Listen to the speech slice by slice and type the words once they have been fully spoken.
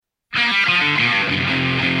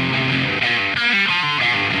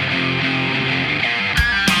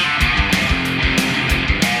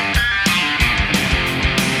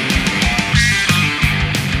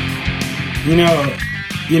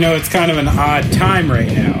It's kind of an odd time right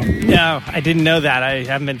now. No, I didn't know that. I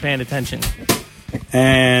haven't been paying attention.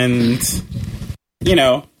 And,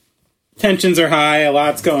 tensions are high, a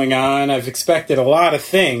lot's going on. I've expected a lot of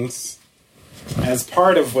things as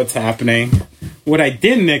part of what's happening. What I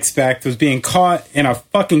didn't expect was being caught in a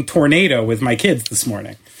fucking tornado with my kids this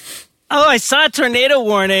morning. Oh, I saw a tornado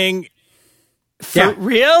warning. For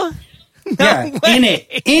real? No way.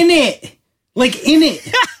 In it. Like, in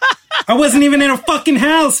it. I wasn't even in a fucking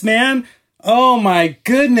house, man. Oh, my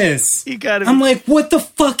goodness. I'm like, what the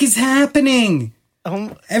fuck is happening?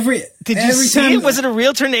 Did you see it? Was it a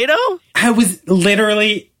real tornado? I was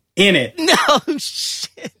literally in it. No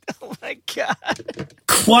shit. Oh, my God.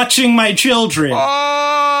 Clutching my children.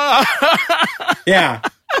 Oh. Yeah.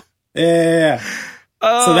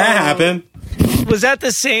 Oh. So that happened. Was that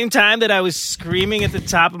the same time that I was screaming at the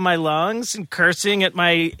top of my lungs and cursing at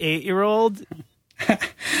my 8-year-old?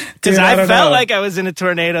 Because I felt like I was in a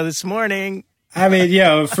tornado this morning. I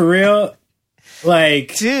mean, for real,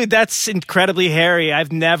 like... Dude, that's incredibly hairy.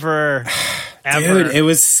 I've never, ever... Dude, it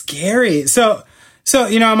was scary. So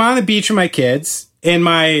I'm on the beach with my kids in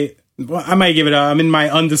my... I might give it up. I'm in my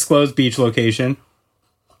undisclosed beach location.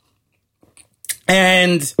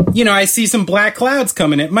 And, I see some black clouds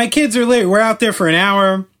coming in. My kids are we're out there for an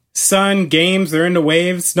hour. Sun, games, they're into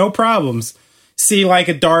waves. No problems. See like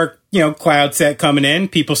a dark, cloud set coming in.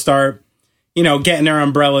 People start, getting their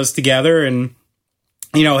umbrellas together and,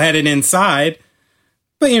 headed inside.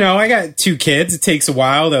 But, I got 2 kids. It takes a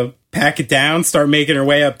while to pack it down, start making our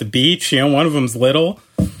way up the beach. One of them's little.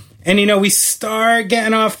 And, we start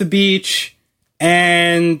getting off the beach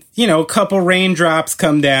and, a couple raindrops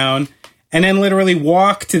come down. And then literally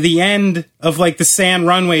walk to the end of like the sand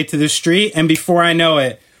runway to the street. And before I know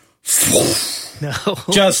it,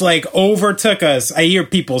 just like overtook us. I hear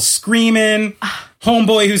people screaming.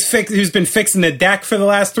 Homeboy who's been fixing the deck for the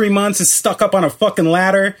last 3 months is stuck up on a fucking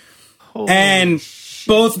ladder. And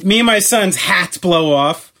both me and my son's hats blow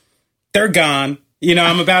off. They're gone.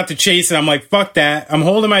 I'm about to chase it. I'm like, fuck that. I'm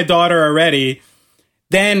holding my daughter already.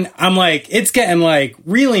 Then I'm like, it's getting like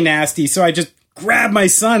really nasty. So I just grab my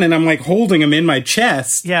son and I'm like holding him in my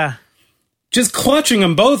chest. Yeah. Just clutching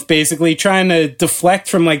them both, basically, trying to deflect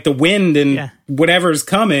from like the wind and whatever's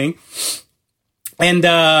coming. And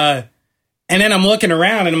then I'm looking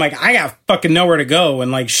around and I'm like, I got fucking nowhere to go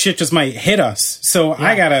and like shit just might hit us. So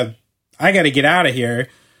I gotta get out of here.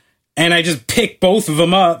 And I just pick both of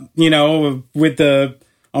them up, with the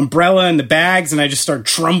umbrella and the bags, and I just start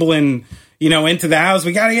trundling into the house.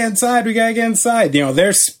 We gotta get inside.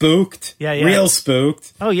 They're spooked. Yeah. Real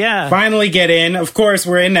spooked. Oh, yeah. Finally get in. Of course,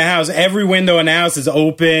 we're in the house. Every window in the house is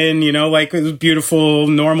open, like it was a beautiful,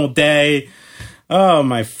 normal day.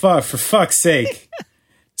 Oh, for fuck's sake.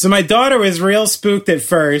 So my daughter was real spooked at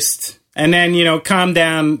first, and then, calmed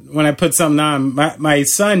down when I put something on. My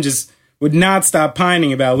son just would not stop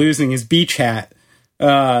pining about losing his beach hat.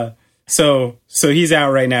 So he's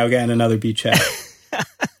out right now getting another beach hat.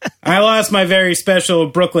 I lost my very special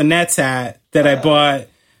Brooklyn Nets hat that I bought,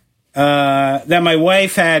 that my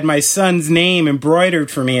wife had my son's name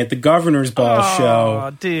embroidered for me at the Governor's Ball show.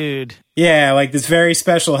 Oh, dude. Yeah, like this very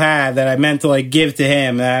special hat that I meant to like give to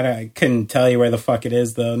him. That I couldn't tell you where the fuck it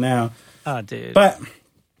is though now. Oh, dude. But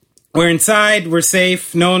we're inside. We're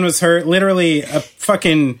safe. No one was hurt. Literally a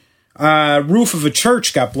fucking roof of a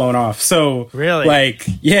church got blown off. So really, like,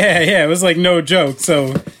 yeah, it was like no joke.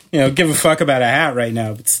 So, give a fuck about a hat right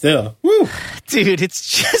now, but still, woo, dude, it's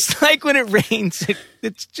just like when it rains.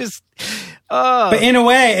 It's just, But in a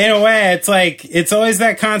way, it's like it's always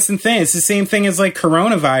that constant thing. It's the same thing as like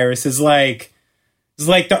coronavirus. It's like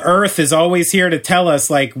the Earth is always here to tell us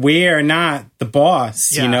like we are not the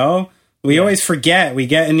boss. We always forget. We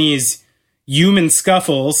get in these human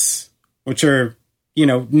scuffles, which are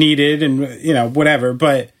needed and, whatever.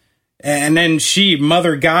 But, and then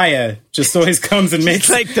Mother Gaia, just always comes and makes...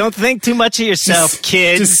 like, don't think too much of yourself,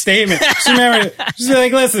 kids. Just statement. She's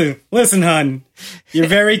like, listen, hun. You're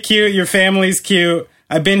very cute. Your family's cute.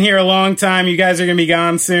 I've been here a long time. You guys are going to be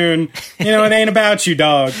gone soon. It ain't about you,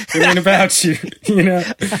 dog. It ain't about you,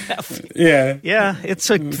 Yeah. Yeah, it's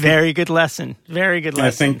a very good lesson. Very good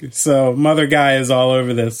lesson. I think so. Mother Gaia is all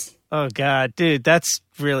over this. Oh, God. Dude, that's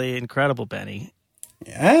really incredible, Benny.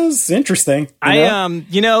 Yeah, that was interesting. I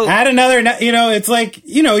had another, it's like,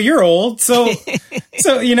 you're old. So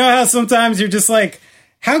how sometimes you're just like,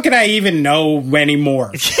 how can I even know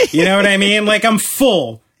anymore? You know what I mean? Like I'm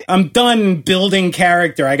full. I'm done building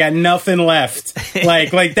character. I got nothing left.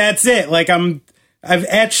 Like that's it. Like I've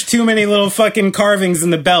etched too many little fucking carvings in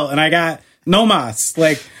the belt and I got no mas.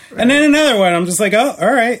 Like And then another one, I'm just like, oh,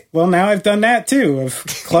 all right. Well, now I've done that too. I've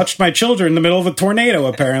clutched my children in the middle of a tornado,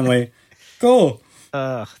 apparently. Cool.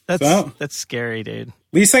 That's scary, dude. At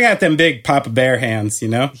least I got them big Papa Bear hands, you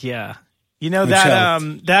know? Yeah. You know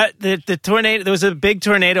the tornado, there was a big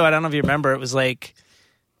tornado, I don't know if you remember, it was like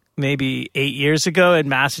maybe 8 years ago in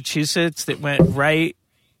Massachusetts that went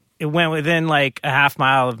within like a half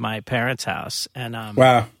mile of my parents' house. And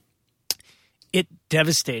wow. It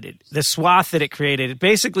devastated the swath that it created. It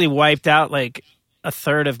basically wiped out like a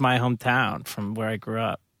third of my hometown from where I grew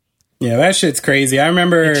up. Yeah, that shit's crazy. I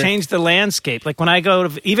remember it changed the landscape. Like when I go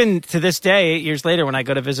to, even to this day, 8 years later, when I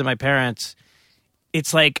go to visit my parents,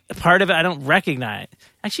 it's like part of it I don't recognize.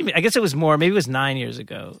 Actually, I guess it was more. Maybe it was 9 years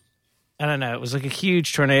ago. I don't know. It was like a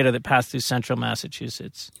huge tornado that passed through central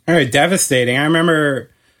Massachusetts. All right, devastating. I remember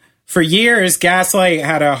for years, Gaslight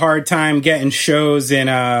had a hard time getting shows in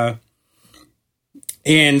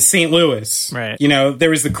St. Louis. Right. You know, there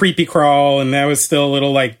was the Creepy Crawl, and that was still a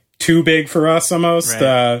little like too big for us almost.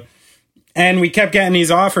 Right. And we kept getting these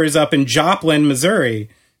offers up in Joplin, Missouri,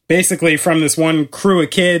 basically from this one crew of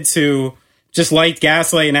kids who just liked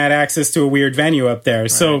Gaslight and had access to a weird venue up there.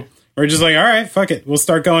 Right. So we're just like, all right, fuck it. We'll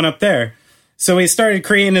start going up there. So we started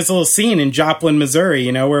creating this little scene in Joplin, Missouri,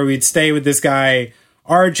 you know, where we'd stay with this guy,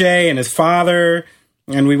 RJ, and his father.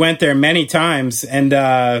 And we went there many times. And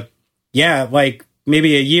yeah, like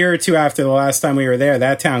maybe a year or two after the last time we were there,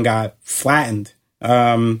 that town got flattened.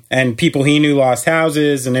 And people he knew lost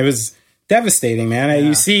houses, and it was devastating, man. Yeah.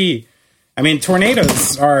 You see, I mean,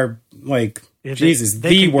 tornadoes are like,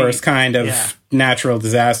 the worst kind of natural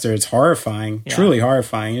disaster. It's horrifying, truly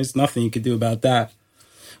horrifying. There's nothing you could do about that.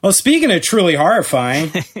 Well, speaking of truly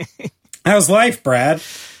horrifying, how's life, Brad?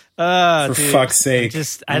 For fuck's sake.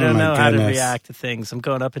 I don't know how to react to things. I'm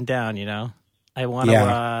going up and down, you know? I want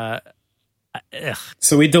to...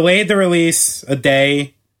 So we delayed the release a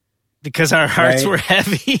day. Because our hearts were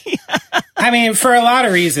heavy. I mean, for a lot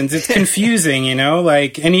of reasons. It's confusing, you know?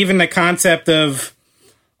 Like, and even the concept of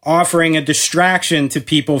offering a distraction to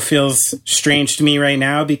people feels strange to me right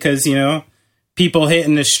now because, you know, people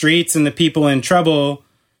hitting the streets and the people in trouble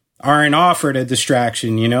aren't offered a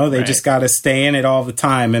distraction, you know? They just got to stay in it all the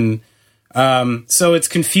time. And so it's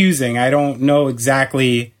confusing. I don't know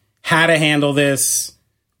exactly how to handle this,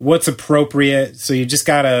 what's appropriate. So you just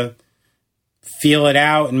got to feel it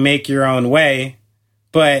out and make your own way.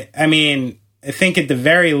 But, I mean, I think at the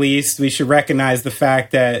very least, we should recognize the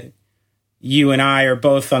fact that you and I are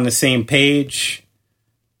both on the same page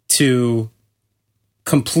to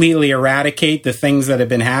completely eradicate the things that have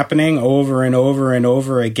been happening over and over and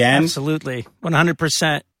over again. Absolutely.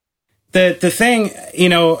 100%. The thing, you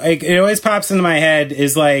know, it always pops into my head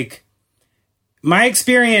is like, my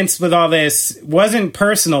experience with all this wasn't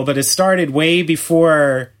personal, but it started way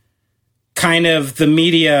before kind of the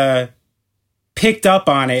media picked up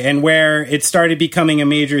on it and where it started becoming a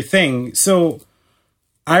major thing. So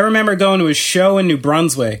I remember going to a show in New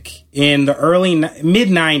Brunswick in the mid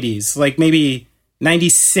 90s, like maybe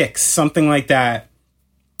 96, something like that.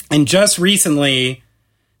 And just recently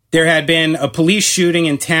there had been a police shooting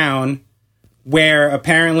in town where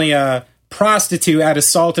apparently a prostitute had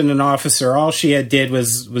assaulted an officer. All she had did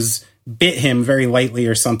was bit him very lightly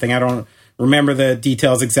or something. I don't remember the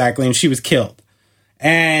details exactly. And she was killed.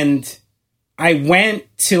 And I went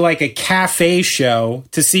to like a cafe show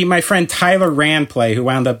to see my friend Tyler Rand play, who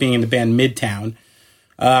wound up being in the band Midtown.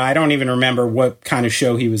 I don't even remember what kind of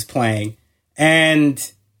show he was playing.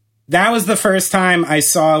 And that was the first time I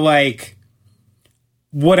saw like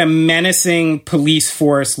what a menacing police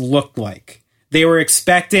force looked like. They were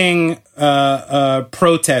expecting a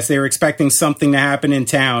protest. They were expecting something to happen in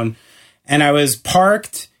town. And I was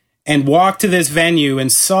parked and walked to this venue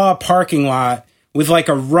and saw a parking lot with like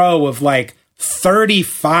a row of like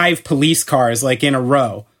 35 police cars like in a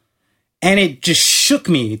row. And it just shook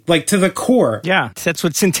me like to the core. Yeah, that's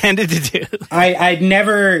what it's intended to do. I'd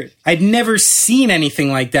never seen anything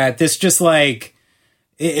like that. This just like,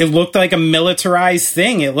 it looked like a militarized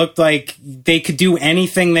thing. It looked like they could do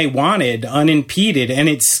anything they wanted unimpeded. And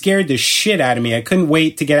it scared the shit out of me. I couldn't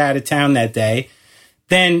wait to get out of town that day.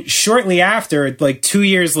 Then shortly after, like 2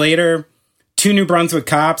 years later, 2 New Brunswick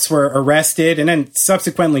cops were arrested and then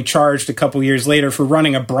subsequently charged a couple years later for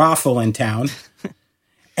running a brothel in town.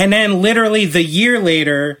 And then literally the year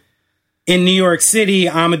later in New York City,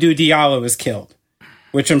 Amadou Diallo was killed,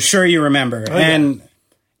 which I'm sure you remember. Oh, yeah.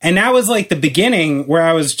 And that was like the beginning where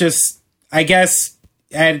I was just, I guess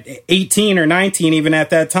at 18 or 19, even at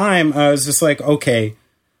that time, I was just like, okay,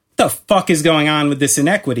 what the fuck is going on with this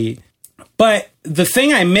inequity? But the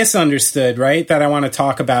thing I misunderstood, right, that I want to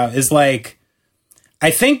talk about is like, I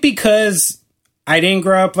think because I didn't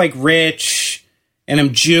grow up like rich, and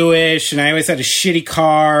I'm Jewish, and I always had a shitty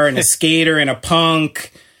car and a skater and a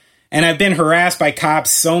punk. And I've been harassed by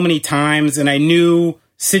cops so many times, and I knew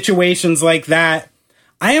situations like that.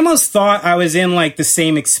 I almost thought I was in like the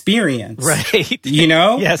same experience. Right. You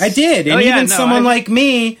know? Yes. I did. And someone like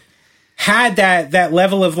me had that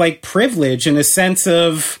level of like privilege in a sense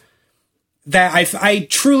of that I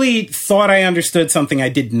truly thought I understood something I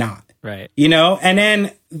did not. Right. You know? And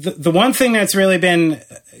then the one thing that's really been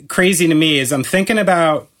crazy to me is I'm thinking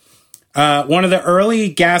about one of the early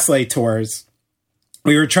Gaslight tours.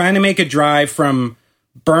 We were trying to make a drive from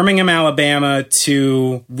Birmingham, Alabama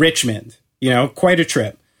to Richmond, you know, quite a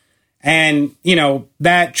trip. And, you know,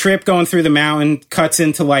 that trip going through the mountain cuts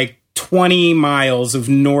into like 20 miles of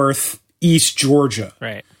northeast Georgia.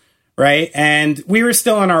 Right. Right. And we were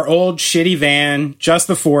still in our old shitty van, just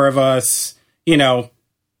the four of us, you know,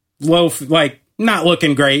 low, like not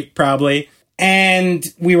looking great, probably. And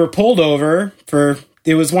we were pulled over for...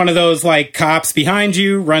 It was one of those, like, cops behind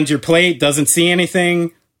you, runs your plate, doesn't see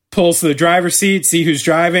anything, pulls to the driver's seat, see who's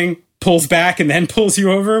driving, pulls back, and then pulls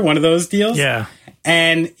you over. One of those deals. Yeah.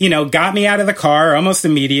 And, you know, got me out of the car almost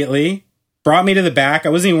immediately, brought me to the back. I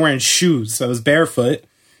wasn't even wearing shoes. So I was barefoot.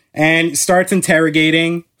 And starts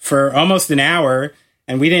interrogating for almost an hour.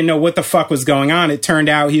 And we didn't know what the fuck was going on. It turned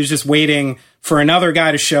out he was just waiting for another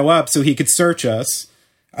guy to show up so he could search us.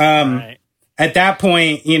 Right. At that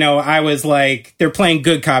point, you know, I was like, they're playing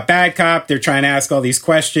good cop, bad cop. They're trying to ask all these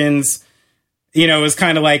questions. You know, it was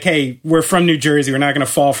kind of like, hey, we're from New Jersey. We're not going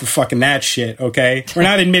to fall for fucking that shit, okay? We're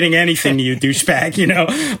not admitting anything to you, douchebag, you know?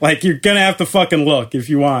 Like, you're going to have to fucking look if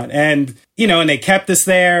you want. And, you know, and they kept us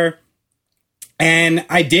there. And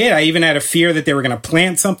I did. I even had a fear that they were going to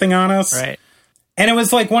plant something on us. Right. And it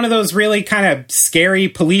was like one of those really kind of scary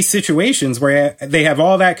police situations where they have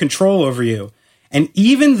all that control over you. And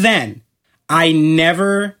even then... I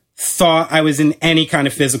never thought I was in any kind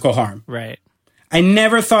of physical harm. Right. I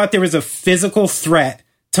never thought there was a physical threat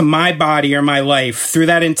to my body or my life through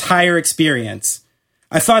that entire experience.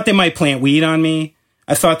 I thought they might plant weed on me.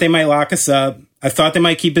 I thought they might lock us up. I thought they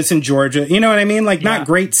might keep us in Georgia. You know what I mean? Like, not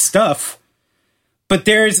great stuff. But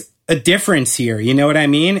there's a difference here. You know what I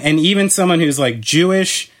mean? And even someone who's like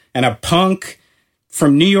Jewish and a punk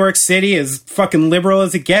from New York City, as fucking liberal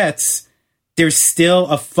as it gets, there's still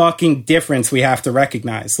a fucking difference we have to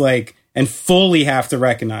recognize, like, and fully have to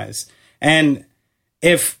recognize. And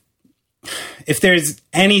if there's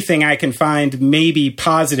anything I can find maybe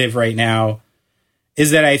positive right now,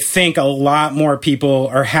 is that I think a lot more people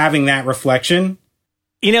are having that reflection.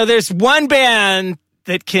 You know, there's one band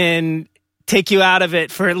that can take you out of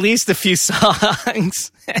it for at least a few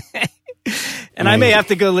songs. And I may have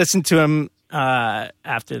to go listen to them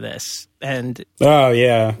after this. And oh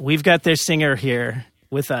yeah, we've got their singer here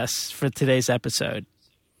with us for today's episode.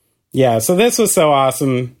 Yeah, so this was so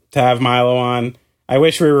awesome to have Milo on. I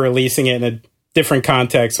wish we were releasing it in a different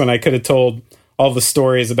context when I could have told all the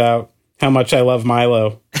stories about how much I love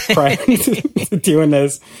Milo prior to doing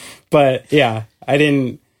this. But yeah, I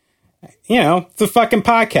didn't, you know, it's a fucking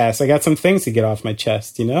podcast. I got some things to get off my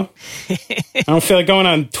chest, you know? I don't feel like going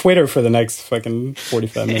on Twitter for the next fucking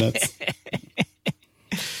 45 minutes.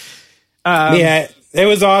 Yeah, it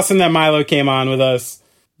was awesome that Milo came on with us.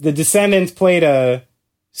 The Descendents played a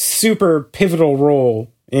super pivotal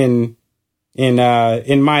role in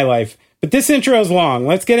my life. But this intro is long.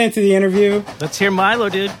 Let's get into the interview. Let's hear Milo,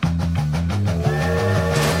 dude. It's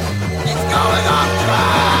going off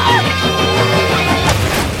track!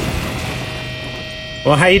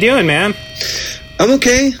 Well, how you doing, man? I'm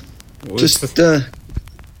okay. Just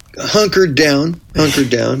hunkered down.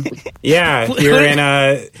 Yeah,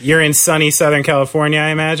 you're in sunny Southern California, I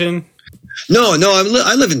imagine. No,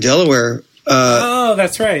 I live in Delaware. Oh,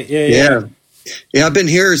 that's right. Yeah. I've been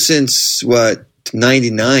here since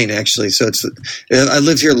 99 actually. So I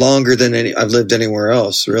lived here longer than I've lived anywhere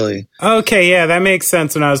else, really. Okay, yeah, that makes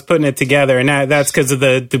sense when I was putting it together, and that's because of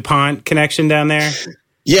the DuPont connection down there.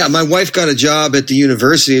 Yeah, my wife got a job at the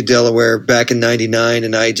University of Delaware back in 99,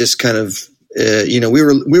 and I just kind of, we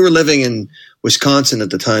were living in Wisconsin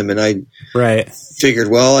at the time, and I figured,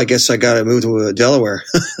 well, I guess I got to move to Delaware.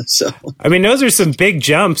 So, I mean, those are some big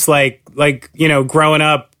jumps, like growing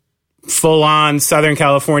up full on Southern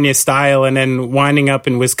California style, and then winding up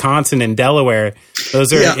in Wisconsin and Delaware.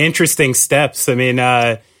 Those are interesting steps. I mean,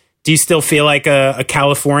 do you still feel like a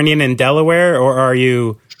Californian in Delaware, or are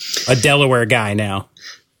you a Delaware guy now?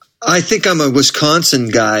 I think I'm a Wisconsin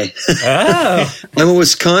guy. Oh. I'm a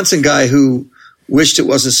Wisconsin guy who wished it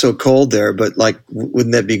wasn't so cold there, but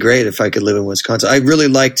wouldn't that be great if I could live in Wisconsin? I really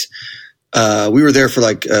liked, we were there for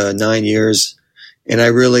 9 years, and I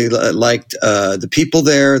really liked the people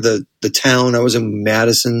there, the town. I was in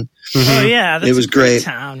Madison. Oh yeah, that's it was a great great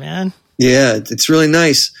town, man. Yeah, it's really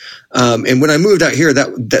nice. And when I moved out here,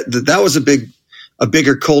 that was a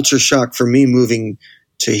bigger culture shock for me moving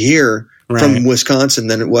to here from Wisconsin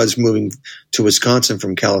than it was moving to Wisconsin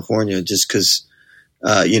from California. Just because,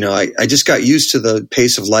 I just got used to the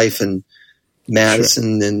pace of life in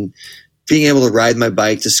Madison and being able to ride my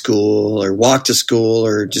bike to school or walk to school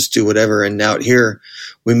or just do whatever. And out here,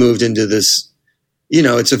 we moved into this.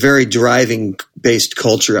 It's a very driving based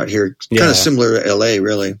culture out here, kind of similar to LA,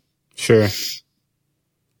 really. Sure.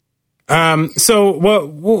 So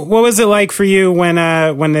what was it like for you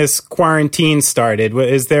when this quarantine started?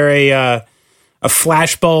 Is there a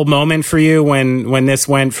flashbulb moment for you when this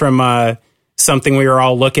went from something we were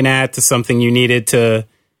all looking at to something you needed to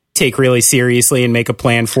take really seriously and make a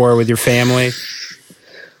plan for with your family?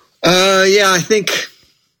 Yeah, I think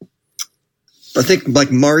like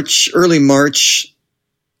early March,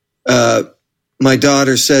 my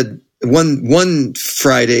daughter said one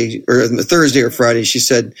Friday or Thursday or Friday, she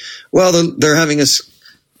said, well, they're having us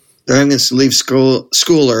leave school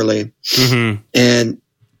early. Mm-hmm.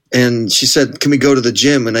 And she said, can we go to the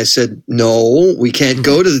gym? And I said, no, we can't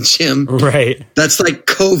go to the gym. Right. That's like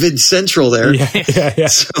COVID central there. Yeah.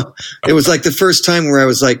 So it was like the first time where I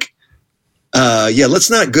was like, let's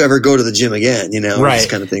not ever go to the gym again, this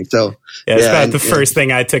kind of thing. So it's about the first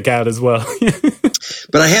thing I took out as well.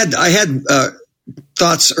 But I had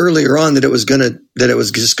thoughts earlier on that it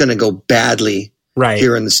was just gonna go badly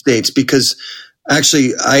here in the States, because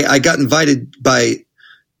actually I got invited by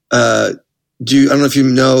I don't know if you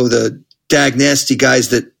know the Dag Nasty guys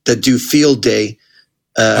that do Field Day.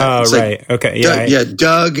 Right. Okay. Yeah.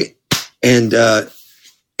 Doug and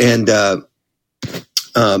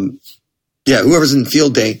whoever's in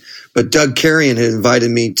Field Day, but Doug Carrion had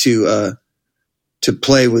invited me to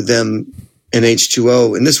play with them in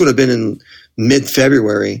H2O, and this would have been in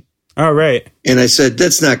mid-February. Oh, right. And I said,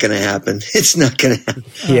 that's not going to happen. It's not going to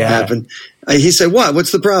happen. He said, what?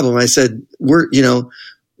 What's the problem? I said, we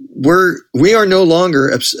are no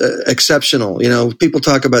longer exceptional. People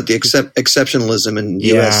talk about the exceptionalism in the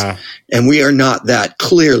U.S., and we are not that,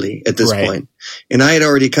 clearly, at this point. And I had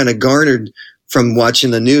already kind of garnered from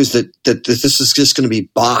watching the news that this is just going to be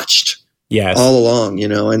botched all along,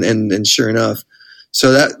 and sure enough.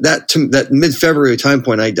 So that mid-February time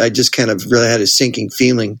point, I just kind of really had a sinking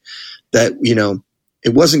feeling that,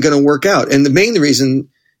 it wasn't going to work out. And the main reason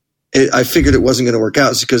I figured it wasn't going to work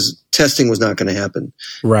out is because testing was not going to happen.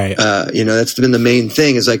 Right. That's been the main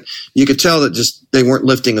thing, is like, you could tell that just they weren't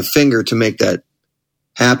lifting a finger to make that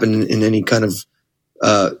happen in any kind of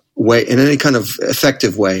way, in any kind of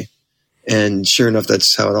effective way. And sure enough,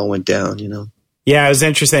 that's how it all went down, Yeah, it was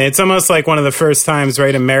interesting. It's almost like one of the first times,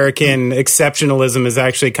 right? American exceptionalism is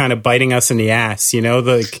actually kind of biting us in the ass,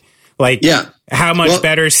 how much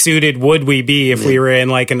better suited would we be if we were in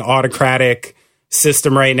like an autocratic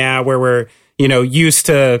system right now, where we're, used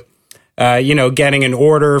to, getting an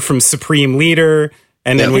order from supreme leader,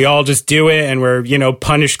 and then we all just do it, and we're,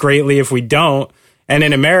 punished greatly if we don't. And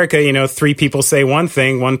in America, 3 people say one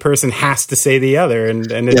thing, one person has to say the other.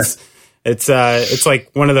 And it's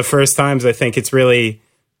like one of the first times I think it's really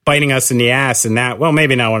biting us in the ass, and that, well,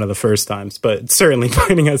 maybe not one of the first times, but certainly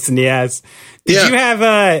biting us in the ass. Did you have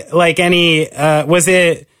any, was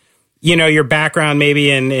it, your background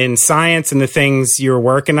maybe in science and the things you were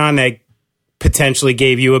working on that potentially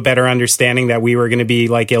gave you a better understanding that we were going to be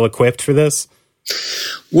like ill-equipped for this?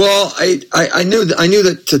 Well, I knew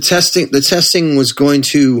that the testing was going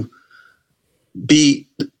to be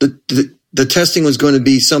the testing was going to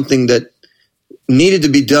be something that needed to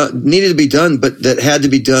be done, but that had to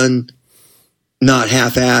be done not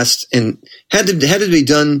half-assed, and had to be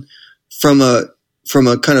done from a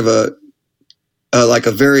kind of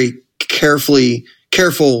a very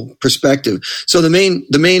careful perspective. So the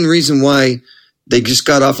main reason why they just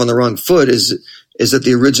got off on the wrong foot is that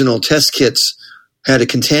the original test kits had a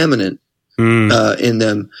contaminant in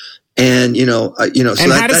them. And so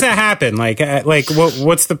how does that happen?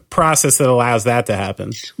 What's the process that allows that to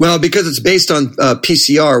happen? Well, because it's based on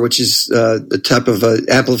PCR, which is the type of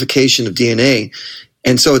amplification of DNA,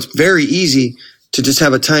 and so it's very easy to just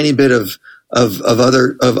have a tiny bit of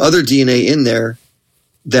other DNA in there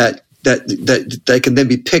that can then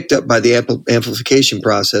be picked up by the amplification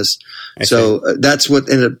process. That's what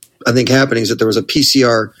ended up, I think, happening, is that there was a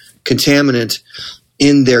PCR contaminant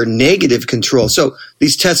in their negative control. So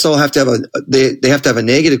these tests all have to have they have to have a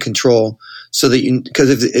negative control, so that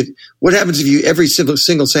because if what happens if you every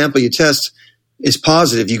single sample you test, is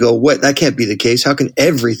positive, you go, what? That can't be the case. How can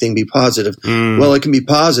everything be positive? Well, it can be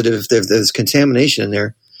positive if there's contamination in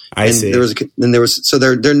there. I see. So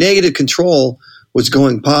their negative control was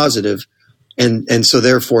going positive, and so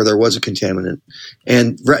therefore there was a contaminant.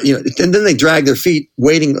 And and then they dragged their feet,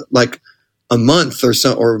 waiting like a month or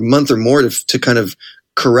so, or a month or more to kind of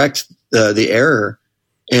correct the error.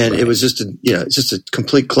 And it was just it's just a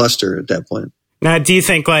complete cluster at that point. Now, do you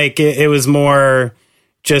think like it was more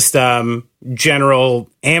just general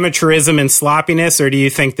amateurism and sloppiness, or do you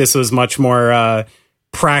think this was much more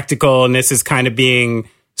practical and this is kind of being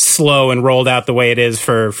slow and rolled out the way it is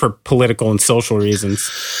for political and social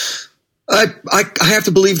reasons? I have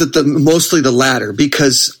to believe that mostly the latter,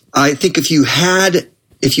 because I think if you had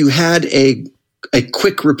a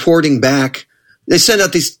quick reporting back, they send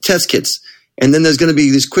out these test kits, and then there's going to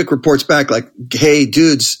be these quick reports back like, hey,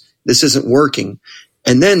 dudes, this isn't working.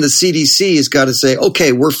 And then the CDC has got to say,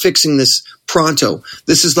 okay, we're fixing this pronto.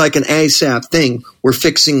 This is like an ASAP thing. We're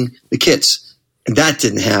fixing the kits. And that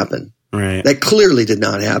didn't happen. Right. That clearly did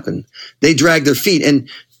not happen. They dragged their feet. And,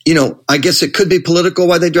 I guess it could be political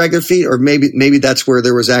why they dragged their feet, or maybe that's where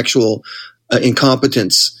there was actual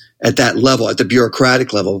incompetence at that level, at the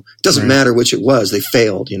bureaucratic level. It doesn't matter which it was. They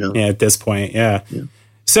failed, Yeah, at this point, yeah.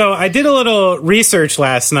 So I did a little research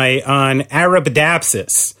last night on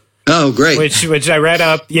Arabidopsis. Oh, great. Which I read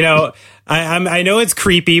up. I know it's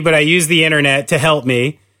creepy, but I used the internet to help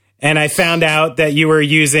me. And I found out that you were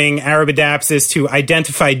using Arabidopsis to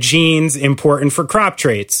identify genes important for crop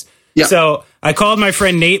traits. Yeah. So I called my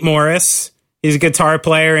friend Nate Morris. He's a guitar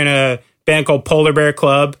player in a band called Polar Bear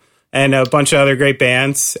Club and a bunch of other great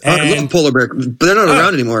bands. And I love Polar Bear, but they're not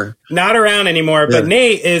around anymore. Not around anymore. Yeah. But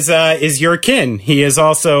Nate is your kin. He is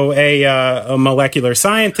also a molecular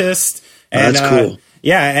scientist. And, that's cool.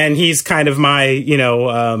 Yeah, and he's kind of my,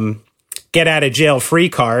 get out of jail free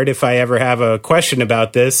card if I ever have a question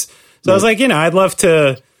about this. So I was like, I'd love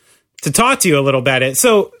to talk to you a little about it.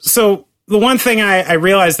 So the one thing I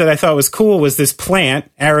realized that I thought was cool was this plant,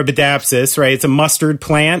 Arabidopsis, right? It's a mustard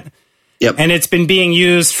plant. Yep. And it's been being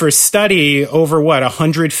used for study over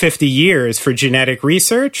 150 years for genetic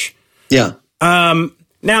research. Yeah.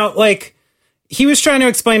 Now, like, he was trying to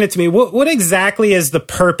explain it to me. What exactly is the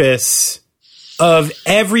purpose of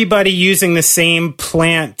everybody using the same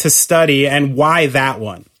plant to study, and why that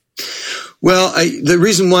one? Well, the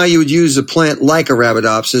reason why you would use a plant like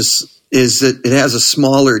Arabidopsis is that it has a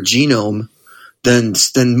smaller genome than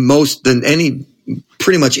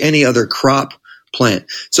pretty much any other crop plant.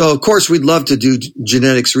 So, of course, we'd love to do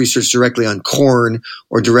genetics research directly on corn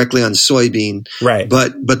or directly on soybean. Right.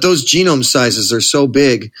 But those genome sizes are so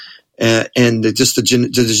big, and the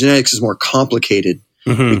genetics is more complicated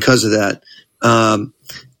because of that.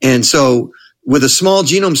 And so, with a small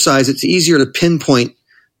genome size, it's easier to pinpoint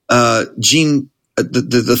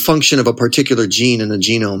the function of a particular gene in the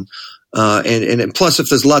genome. And plus, if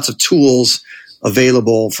there's lots of tools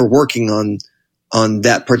available for working on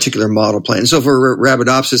that particular model plant. And so for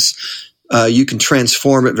Arabidopsis, you can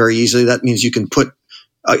transform it very easily. That means you can put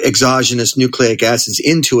exogenous nucleic acids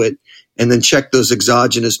into it and then check those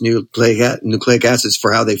exogenous nucleic acids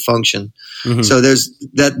for how they function. Mm-hmm. So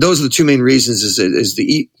those are the two main reasons is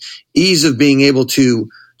the ease of being able to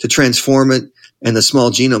transform it and the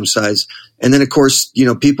small genome size. And then, of course,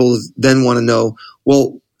 people then want to know,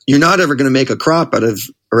 well, you're not ever going to make a crop out of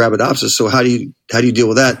Arabidopsis, so how do you deal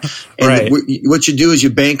with that? And right. What you do is you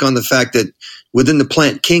bank on the fact that within the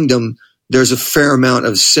plant kingdom, there's a fair amount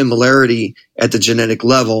of similarity at the genetic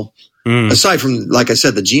level, aside from, like I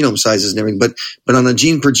said, the genome sizes and everything. But on a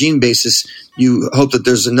gene per gene basis, you hope that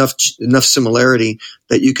there's enough similarity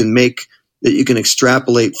that you can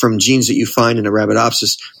extrapolate from genes that you find in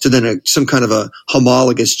Arabidopsis to then some kind of a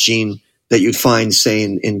homologous gene that you'd find, say,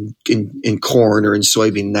 in corn or in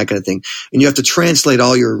soybean, that kind of thing. And you have to translate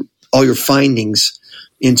all your findings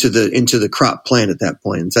into the crop plant at that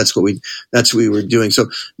point. And that's what we were doing. So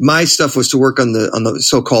my stuff was to work on the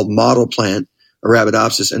so-called model plant,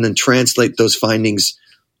 Arabidopsis, and then translate those findings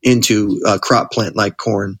into a crop plant like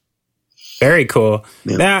corn. Very cool.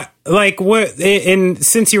 Yeah. Now, like,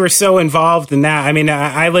 since you were so involved in that, I mean,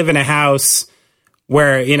 I live in a house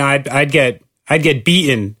where, I'd get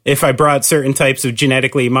beaten if I brought certain types of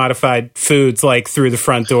genetically modified foods like through the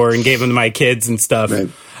front door and gave them to my kids and stuff. Right.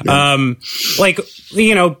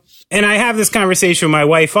 Yeah. And I have this conversation with my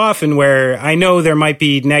wife often where I know there might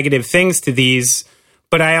be negative things to these,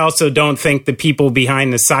 but I also don't think the people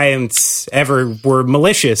behind the science ever were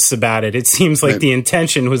malicious about it. It seems like the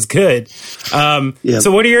intention was good. So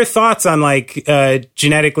what are your thoughts on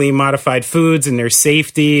genetically modified foods and their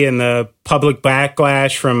safety and the public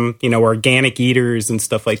backlash from, organic eaters and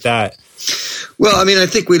stuff like that? Well, I mean, I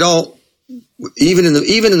think we'd all, even in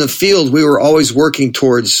the field, we were always working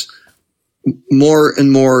towards more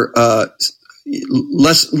and more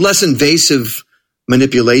less invasive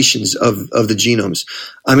manipulations of the genomes.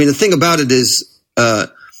 I mean, the thing about it is the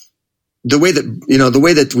way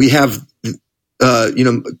that we have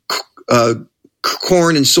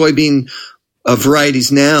corn and soybean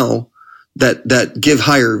varieties now that give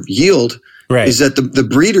higher yield, right, is that the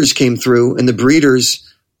breeders came through and the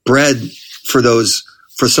breeders bred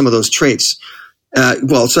for some of those traits.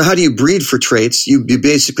 So how do you breed for traits? You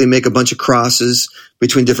basically make a bunch of crosses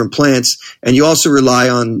between different plants, and you also rely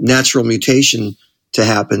on natural mutation to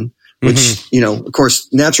happen, which, of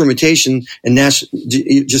course, natural mutation and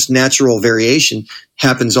just natural variation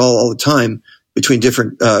happens all the time between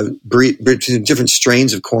different between different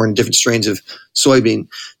strains of corn, different strains of soybean.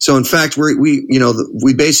 So in fact,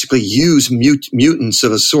 we basically use mutants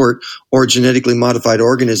of a sort or genetically modified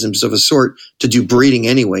organisms of a sort to do breeding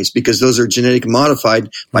anyways, because those are genetically modified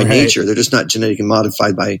by nature. They're just not genetically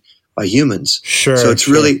modified by humans. Sure. So it's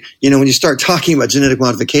really, when you start talking about genetic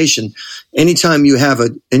modification, anytime you have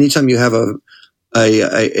a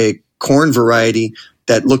corn variety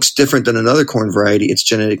that looks different than another corn variety, it's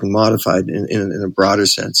genetically modified in a broader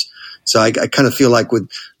sense. So I kind of feel like with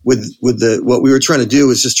what we were trying to do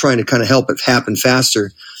is just trying to kind of help it happen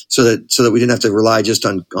faster, so that we didn't have to rely just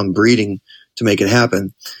on breeding to make it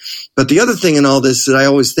happen. But the other thing in all this that I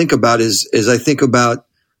always think about is I think about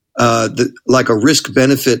like a risk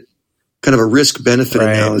benefit, kind of a risk benefit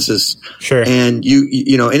analysis. Sure. And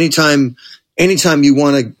anytime you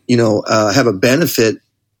want to have a benefit.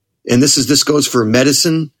 And this goes for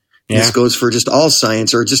medicine. Yeah. This goes for just all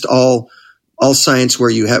science, or just all science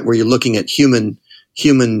where you're looking at the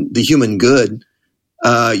human good.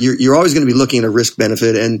 You're always going to be looking at a risk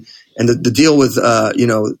benefit, and the deal with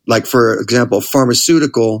like for example,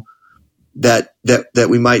 pharmaceutical that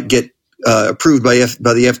we might get approved by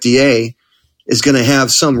the FDA is going to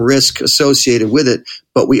have some risk associated with it.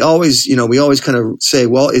 But we always kind of say,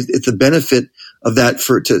 well, if the benefit of that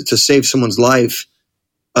to save someone's life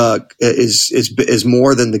is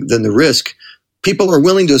more than the risk. People are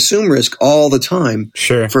willing to assume risk all the time,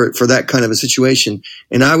 sure, for that kind of a situation.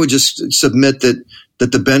 And I would just submit that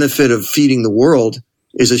the benefit of feeding the world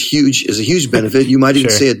is a huge benefit. You might even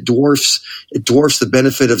say it dwarfs the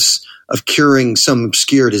benefit of curing some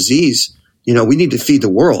obscure disease. We need to feed the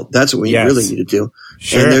world. That's what we really need to do.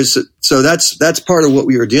 Sure. And so that's part of what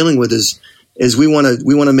we are dealing with is we want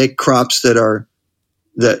to make crops that are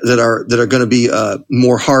going to be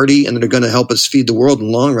more hardy and that are going to help us feed the world in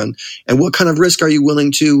the long run. And what kind of risk are you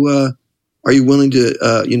willing to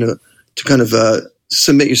to kind of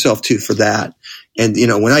submit yourself to for that? And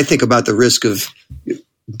when I think about the risk of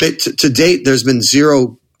to date, there's been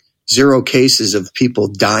zero cases of people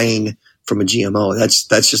dying from a GMO.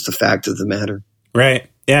 That's just the fact of the matter. Right.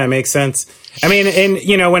 Yeah, it makes sense. I mean,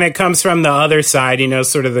 and, when it comes from the other side,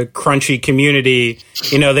 sort of the crunchy community,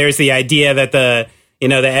 there's the idea that the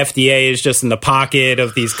FDA is just in the pocket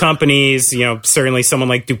of these companies, certainly someone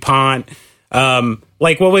like DuPont.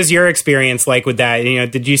 Like, what was your experience like with that?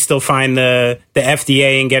 Did you still find the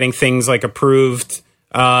FDA and getting things like approved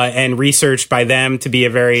and researched by them to be a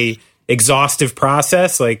very exhaustive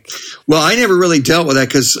process? Well, I never really dealt with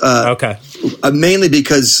that mainly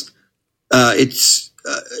because it's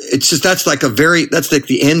just that's like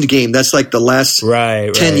the end game. That's like the last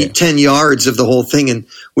 10 yards of the whole thing, and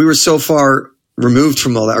we were so far removed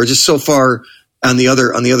from all that, or just so far on the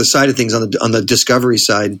other side of things, on the discovery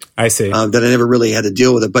side. I see. That I never really had to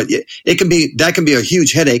deal with it, but it can be a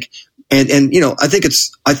huge headache, and I think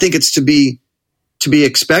it's to be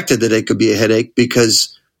expected that it could be a headache,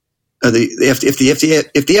 because if the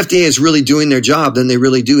FDA is really doing their job, then they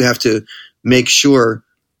really do have to make sure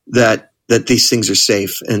that these things are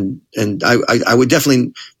safe, and I would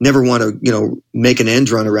definitely never want to make an end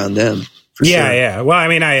run around them. Yeah. Well, I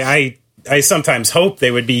mean, I sometimes hope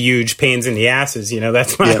they would be huge pains in the asses.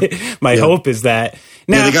 That's my hope is that.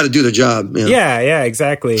 Now, they got to do their job. Yeah,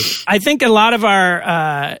 exactly. I think a lot of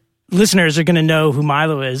our listeners are going to know who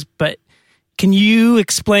Milo is, but can you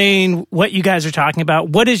explain what you guys are talking about?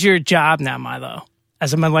 What is your job now, Milo?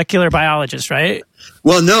 As a molecular biologist, right?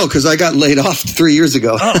 Well, no, because I got laid off 3 years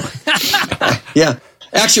ago. Oh. Yeah.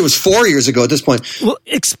 Actually, it was 4 years ago at this point. Well,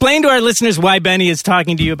 explain to our listeners why Benny is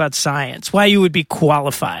talking to you about science, why you would be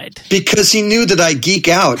qualified. Because he knew that I geek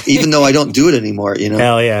out, even though I don't do it anymore,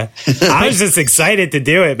 Hell yeah. I was just excited to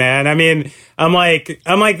do it, man. I mean, I'm like,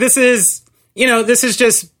 this is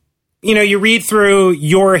just, you read through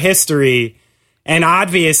your history And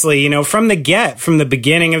obviously, from the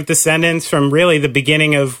beginning of Descendents, from really the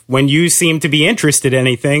beginning of when you seem to be interested in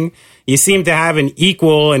anything, you seem to have an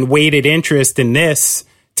equal and weighted interest in this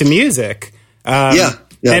to music. Yeah.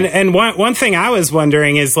 And one thing I was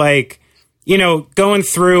wondering is like, going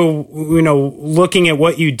through, looking at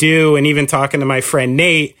what you do and even talking to my friend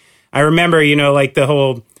Nate, I remember, like the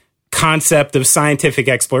whole concept of scientific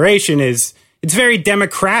exploration it's very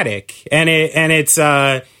democratic, and it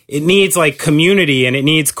needs like community, and it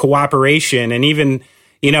needs cooperation. And even,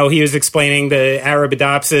 he was explaining the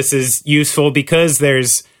Arabidopsis is useful because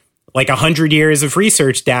there's like 100 years of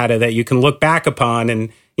research data that you can look back upon and,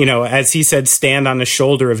 as he said, stand on the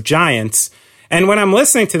shoulder of giants. And when I'm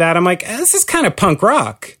listening to that, I'm like, this is kind of punk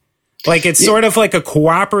rock. Like, it's sort of like a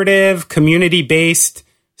cooperative, community-based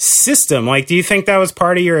system. Like, do you think that was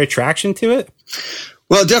part of your attraction to it?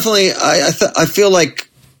 Well, definitely. I feel like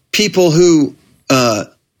people who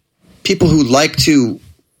like to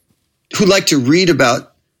read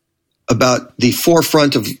about the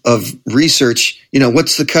forefront of research,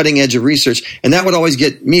 what's the cutting edge of research, and that would always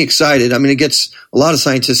get me excited. I mean, it gets a lot of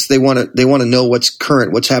scientists. They want to know what's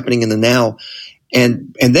current, what's happening in the now,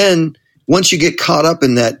 and then once you get caught up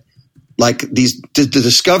in that, like the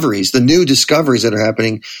discoveries, the new discoveries that are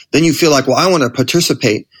happening, then you feel like, well, I want to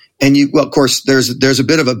participate. And of course, there's a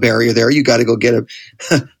bit of a barrier there. You got to go get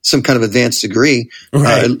some kind of advanced degree,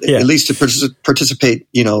 right, at least to participate,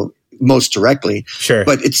 most directly. Sure.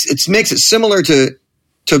 But it makes it similar to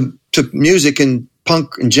music and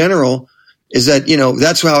punk in general. Is that,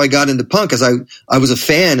 that's how I got into punk, as I was a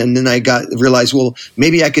fan, and then I realized, well,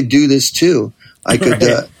 maybe I could do this too. I could,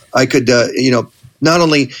 right. I could, not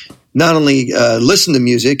only listen to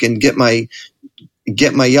music and get my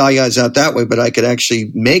yayas out that way, but I could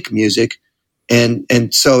actually make music. And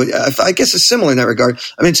so I guess it's similar in that regard.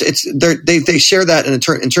 I mean, they share that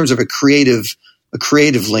in terms of a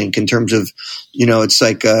creative link, in terms of, it's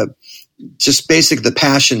like, just basic, the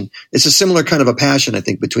passion. It's a similar kind of a passion, I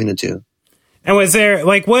think, between the two. And was there,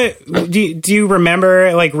 like, what do you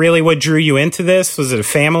remember, like, really what drew you into this? Was it a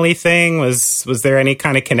family thing? Was there any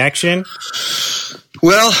kind of connection?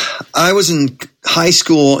 Well, I was in high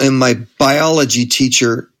school and my biology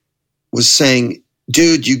teacher was saying,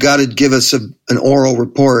 dude, you got to give us an oral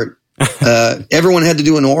report. Everyone had to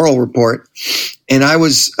do an oral report. And I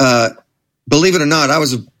was, believe it or not, I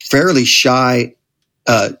was a fairly shy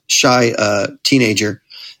teenager.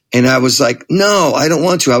 And I was like, no, I don't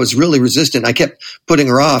want to. I was really resistant. I kept putting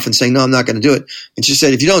her off and saying, no, I'm not going to do it. And she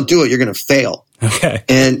said, if you don't do it, you're going to fail. Okay.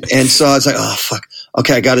 And so I was like, oh, fuck.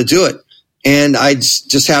 Okay, I got to do it. And I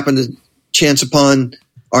just happened to chance upon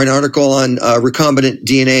an article on recombinant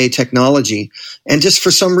DNA technology. And just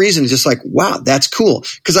for some reason, just like, wow, that's cool.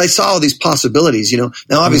 Because I saw all these possibilities, Now,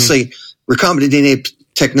 obviously, recombinant DNA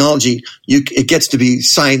technology, it gets to be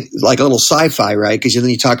like a little sci-fi, right? Because then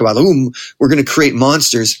you talk about, we're going to create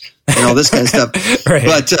monsters and all this kind of stuff. Right.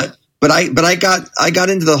 But I got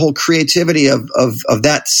into the whole creativity of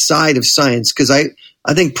that side of science, because I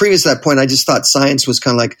think previous to that point, I just thought science was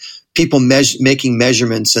kind of like people making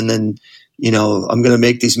measurements, and then I'm going to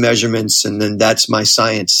make these measurements, and then that's my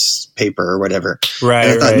science paper or whatever. Right.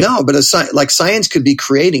 And I thought, no, but science could be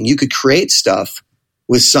creating. You could create stuff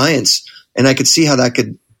with science. And I could see how that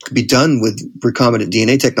could be done with recombinant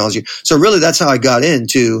DNA technology. So really, that's how I got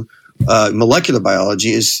into molecular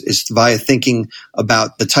biology, is via thinking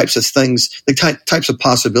about the types of things, the types of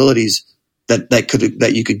possibilities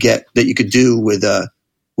that you could do with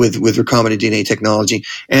recombinant DNA technology.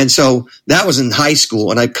 And so that was in high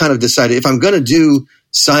school, and I kind of decided, if I'm going to do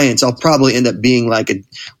science, I'll probably end up being like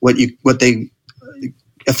what they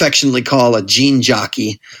affectionately call a gene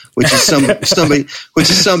jockey, which is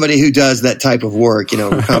somebody who does that type of work,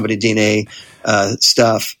 recombinant DNA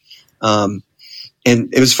stuff. And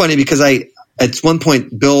it was funny because at one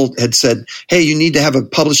point Bill had said, "Hey, you need to have a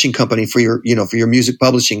publishing company for your music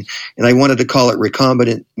publishing," and I wanted to call it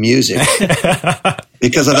Recombinant Music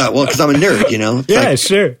because I thought, well, because I'm a nerd, Yeah, like,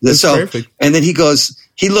 sure. That's perfect. And then he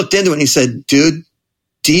looked into it and he said, "Dude,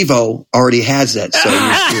 Devo already has that." So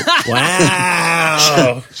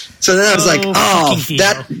wow. So then I was like,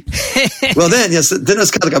 that. Well, then it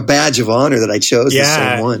was kind of like a badge of honor that I chose the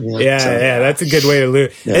same one. Yeah, that's a good way to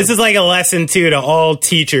lose. Yeah. This is like a lesson too to all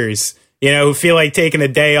teachers, who feel like taking a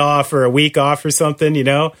day off or a week off or something.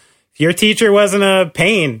 If your teacher wasn't a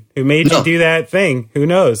pain who made you do that thing, who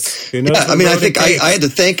knows? Yeah, I mean, I think I had to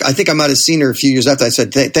thank. I think I might have seen her a few years after. I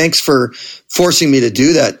said, "Thanks for forcing me to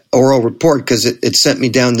do that oral report, because it sent me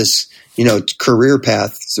down this career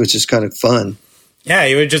path, which is kind of fun." Yeah,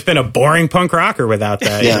 you would have just been a boring punk rocker without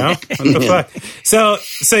that, you know? What the fuck?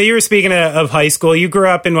 So you were speaking of high school. You grew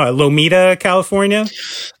up in what, Lomita, California?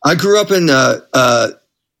 I grew up in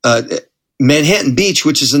Manhattan Beach,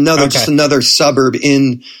 which is just another suburb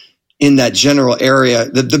in that general area.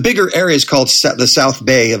 The bigger area is called the South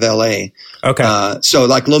Bay of LA. Okay. So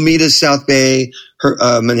like Lomita is South Bay,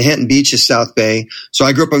 Manhattan Beach is South Bay. So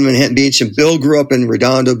I grew up in Manhattan Beach, and Bill grew up in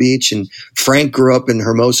Redondo Beach, and Frank grew up in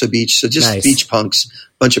Hermosa Beach. So just beach punks,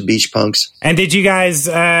 bunch of beach punks. And did you guys,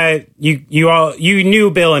 you knew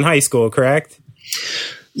Bill in high school, correct?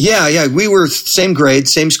 Yeah. We were same grade,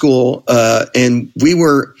 same school. And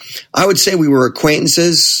I would say we were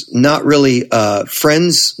acquaintances, not really,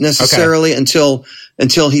 friends necessarily until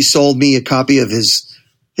he sold me a copy of his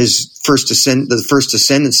first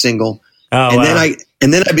Descendents single. Oh, and wow. then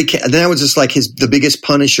I was just like the biggest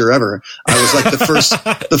Punisher ever. I was like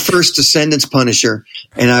the first Descendents Punisher.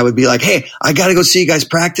 And I would be like, hey, I got to go see you guys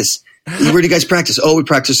practice. Where do you guys practice? Oh, we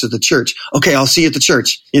practice at the church. Okay, I'll see you at the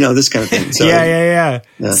church. This kind of thing. So, yeah.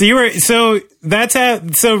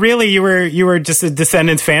 So really you were just a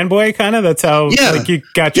Descendants fanboy, kind of. That's how you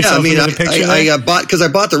got yourself into the picture. I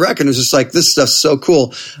bought the record. It was just like, this stuff's so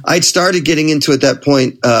cool. I'd started getting into at that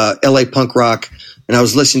point LA punk rock, and I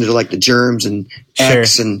was listening to like the Germs and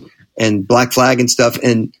X and Black Flag and stuff.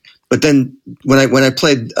 But then when I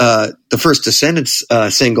played the first Descendants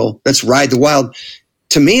single, that's Ride the Wild.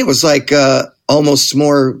 To me, it was like almost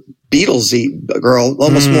more Beatlesy, girl,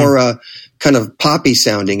 almost more kind of poppy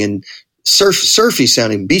sounding and surfy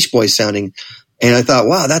sounding, Beach Boys sounding. And I thought,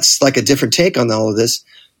 wow, that's like a different take on all of this.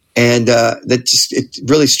 And it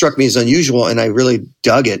really struck me as unusual, and I really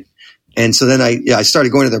dug it. And so then I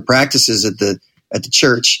started going to their practices at the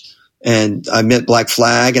church, and I met Black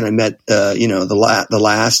Flag, and I met the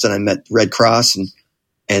Last, and I met Red Cross,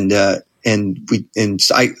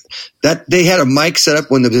 they had a mic set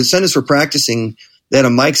up when the Descendants were practicing. They had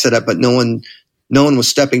a mic set up, but no one was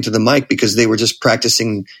stepping to the mic because they were just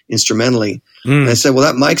practicing instrumentally. And I said, well,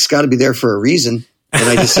 that mic's got to be there for a reason.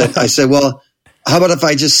 And I said, well, how about if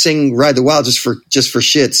I just sing Ride the Wild just for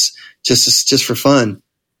shits, just for fun?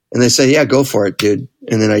 And they said, yeah, go for it, dude.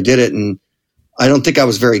 And then I did it, and I don't think I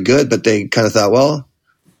was very good, but they kind of thought, well,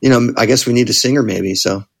 I guess we need a singer maybe.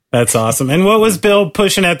 So. That's awesome. And what was Bill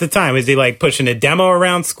pushing at the time? Was he like pushing a demo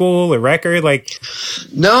around school, a record? Like,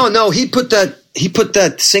 no, he put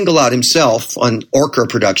that single out himself on Orca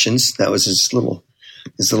Productions. That was his little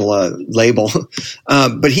label.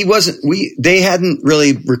 But they hadn't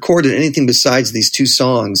really recorded anything besides these two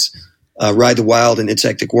songs, Ride the Wild and It's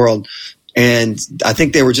Hectic World. And I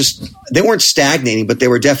think they weren't stagnating, but they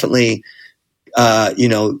were definitely, kind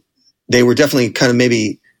of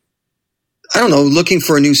maybe, I don't know, looking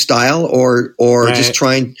for a new style or just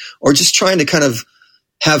trying to kind of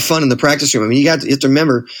have fun in the practice room. I mean, you have to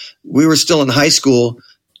remember, we were still in high school,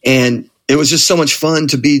 and it was just so much fun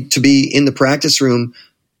to be in the practice room,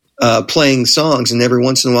 playing songs. And every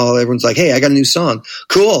once in a while, everyone's like, hey, I got a new song.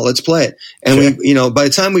 Cool. Let's play it. And we, by the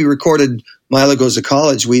time we recorded Milo Goes to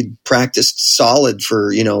College, we'd practiced solid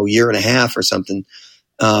for, a year and a half or something.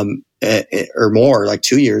 Or more, like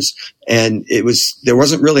 2 years. And there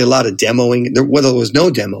wasn't really a lot of demoing. There was no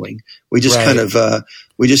demoing. We just kind of,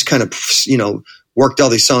 worked all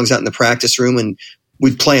these songs out in the practice room, and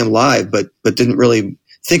we'd play them live, but didn't really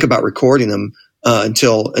think about recording them,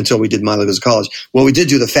 until we did Milo Goes to College. Well, we did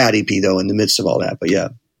do the Fat EP though, in the midst of all that, but yeah.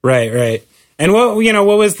 Right. And what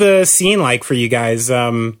was the scene like for you guys?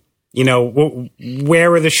 Where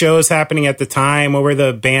were the shows happening at the time? What were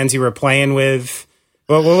the bands you were playing with?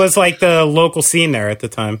 What was like the local scene there at the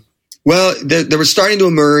time? Well, there was starting to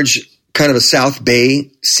emerge kind of a South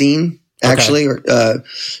Bay scene, actually,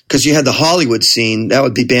 because you had the Hollywood scene. That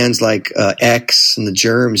would be bands like X and the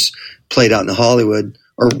Germs played out in Hollywood,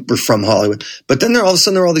 or were from Hollywood. But then all of a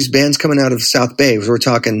sudden there were all these bands coming out of South Bay. We're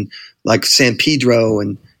talking like San Pedro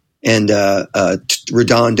and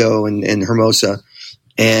Redondo and Hermosa.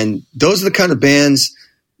 And those are the kind of bands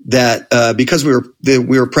that, because we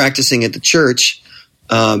were practicing at the church,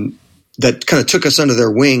 that kind of took us under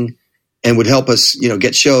their wing and would help us,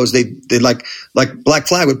 get shows. They like Black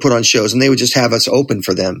Flag would put on shows, and they would just have us open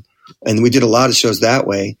for them. And we did a lot of shows that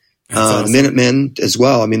way. Awesome. Minutemen as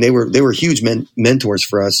well. I mean, they were huge mentors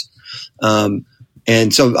for us.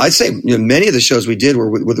 And so I'd say, many of the shows we did were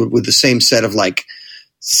with the same set of like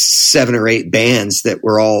 7 or 8 bands that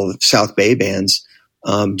were all South Bay bands.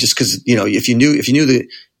 Just cause, if you knew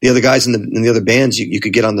the other guys in the other bands, you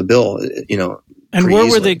could get on the bill, And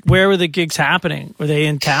where were the gigs happening? Were they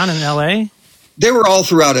in town in LA? They were all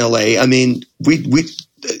throughout LA. I mean,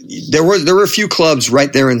 there were a few clubs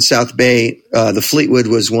right there in South Bay. The Fleetwood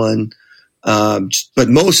was one. But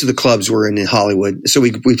most of the clubs were in Hollywood. So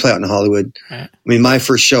we play out in Hollywood. Right. I mean, my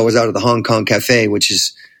first show was out of the Hong Kong Cafe, which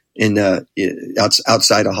is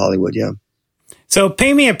outside of Hollywood. Yeah. So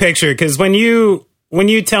paint me a picture, because when you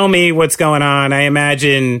tell me what's going on, I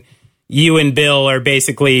imagine you and Bill are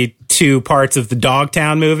basically two parts of the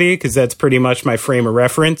Dogtown movie, because that's pretty much my frame of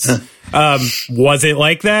reference. Was it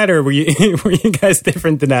like that, or were you guys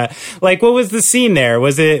different than that? Like, what was the scene there?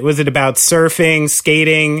 Was it about surfing,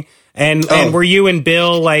 skating, and were you and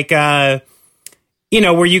Bill like,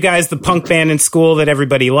 were you guys the punk band in school that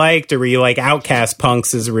everybody liked, or were you like outcast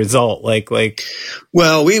punks as a result? Like,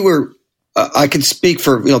 well, we were. I can speak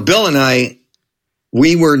for Bill and I.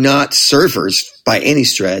 We were not surfers by any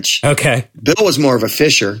stretch. Okay. Bill was more of a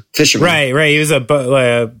fisherman. Right. He was a boat,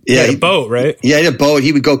 right? Yeah, he had a boat.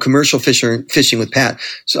 He would go commercial fishing with Pat.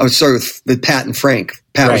 So I was sorry with Pat and Frank.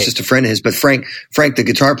 Pat was just a friend of his, but Frank, the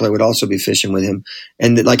guitar player, would also be fishing with him.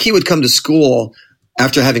 And like he would come to school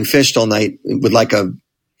after having fished all night with like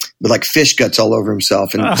fish guts all over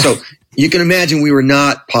himself. And so you can imagine we were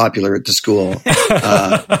not popular at the school. And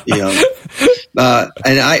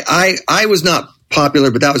I was not popular,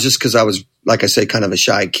 but that was just because I was, like I say, kind of a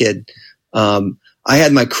shy kid. I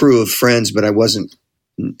had my crew of friends, but I wasn't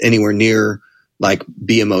anywhere near like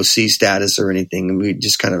BMOC status or anything. And I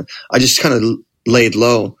just kind of laid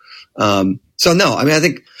low. So no, I mean, I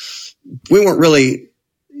think we weren't really,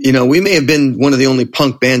 we may have been one of the only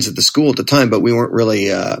punk bands at the school at the time, but we weren't really,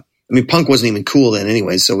 punk wasn't even cool then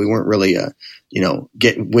anyway. So we weren't really,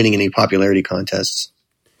 winning any popularity contests.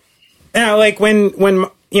 Yeah. Like when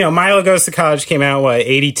Milo Goes to College came out,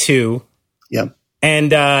 82? Yeah.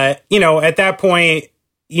 And, at that point,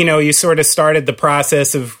 you sort of started the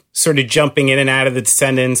process of sort of jumping in and out of the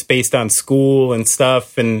Descendents based on school and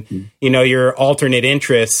stuff and, your alternate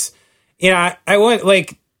interests. I want,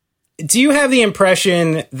 like, do you have the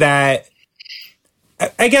impression that,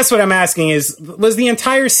 I guess what I'm asking is, was the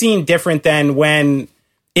entire scene different than when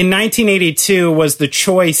in 1982 was the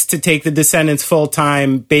choice to take the Descendents full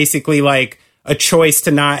time, basically like a choice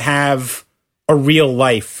to not have a real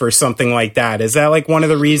life or something like that? Is that like one of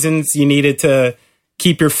the reasons you needed to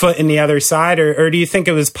keep your foot in the other side, or do you think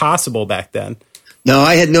it was possible back then? No,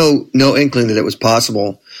 I had no inkling that it was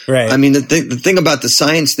possible. Right. I mean, the thing about the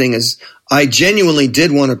science thing is I genuinely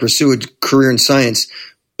did want to pursue a career in science,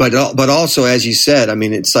 but also, as you said, I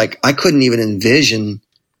mean, it's like I couldn't even envision,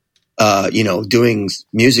 doing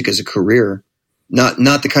music as a career, not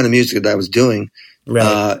the kind of music that I was doing.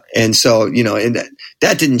 Right. And so, and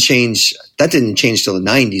that didn't change. That didn't change till the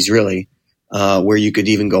 90s, really, where you could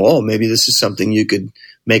even go, oh, maybe this is something you could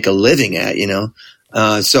make a living at,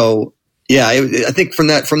 So, yeah, I think from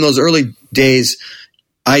those early days,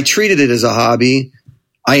 I treated it as a hobby.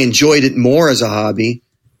 I enjoyed it more as a hobby,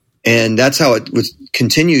 and that's how it was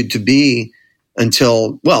continued to be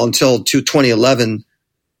until 2011,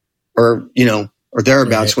 or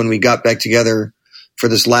thereabouts, when we got back together for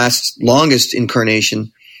this longest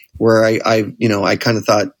incarnation, where I kind of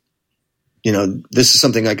thought, this is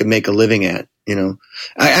something I could make a living at. I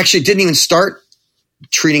actually didn't even start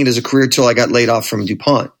treating it as a career till I got laid off from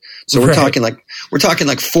DuPont. So we're talking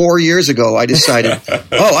like 4 years ago. I decided,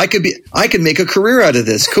 I could make a career out of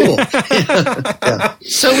this. Cool. Yeah.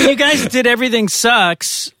 So when you guys did Everything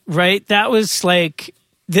Sucks, right? That was like,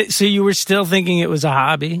 so you were still thinking it was a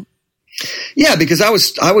hobby? Yeah, because I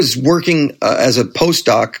was working as a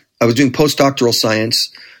postdoc. I was doing postdoctoral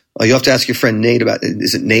science. You have to ask your friend Nate about it.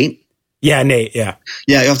 Is it Nate? Yeah, Nate. Yeah.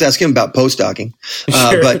 Yeah, you have to ask him about postdocing.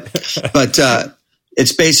 Sure. But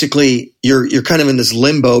it's basically you're kind of in this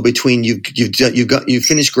limbo between you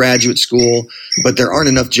finished graduate school, but there aren't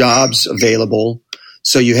enough jobs available,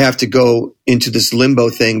 so you have to go into this limbo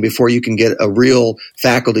thing before you can get a real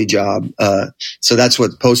faculty job. So that's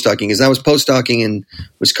what postdocing is. I was postdocing in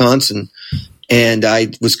Wisconsin, and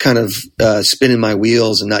I was kind of spinning my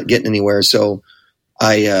wheels and not getting anywhere. So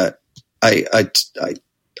I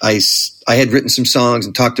had written some songs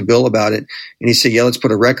and talked to Bill about it, and he said, "Yeah, let's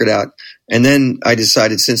put a record out." And then I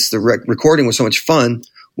decided, since the recording was so much fun,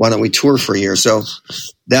 why don't we tour for a year? So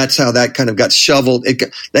that's how that kind of got shoveled.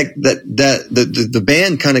 The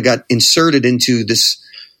band kind of got inserted into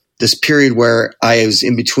this period where I was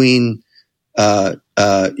in between,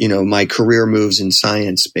 my career moves in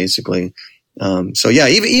science, basically. So yeah,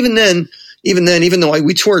 even though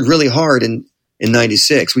we toured really hard in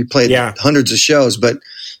 '96, we played hundreds of shows, but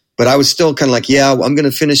I was still kind of like, I'm going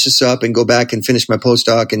to finish this up and go back and finish my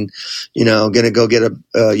postdoc, and going to go get a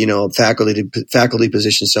faculty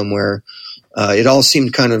position somewhere. It all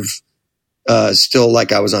seemed kind of still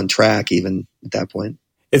like I was on track even at that point.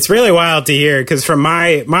 It's really wild to hear because from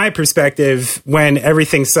my perspective, when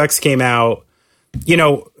Everything Sucks came out,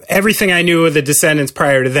 everything I knew of the Descendents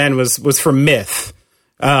prior to then was from Myth.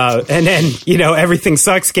 And then, Everything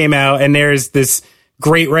Sucks came out and there's this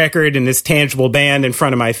great record and this tangible band in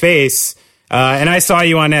front of my face. And I saw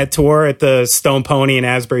you on that tour at the Stone Pony in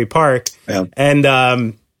Asbury Park. Yeah.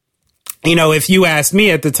 And, if you asked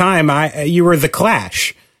me at the time, you were the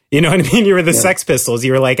Clash. You know what I mean? You were the Sex Pistols.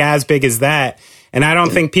 You were like as big as that. And I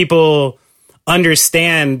don't think people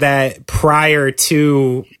understand that prior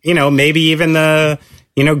to, maybe even the,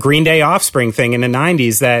 Green Day Offspring thing in the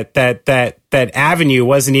 90s, that avenue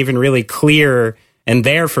wasn't even really clear and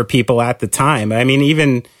there for people at the time. I mean,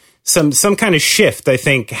 even some kind of shift, I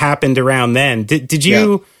think, happened around then. Did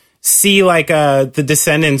you see like the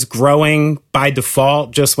Descendents growing by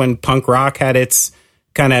default just when punk rock had its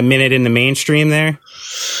kind of minute in the mainstream there?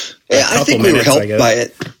 Yeah, I think we were helped by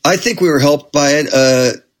it. I think we were helped by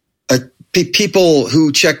it. People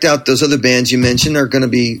who checked out those other bands you mentioned are going to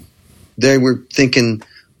be, they were thinking,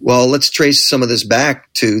 well, let's trace some of this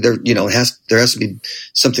back to there has to be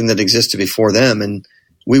something that existed before them. And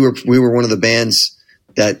we were one of the bands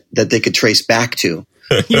that they could trace back to.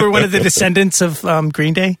 You were one of the descendants of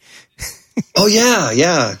Green Day? Oh,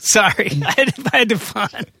 yeah. Sorry, I had to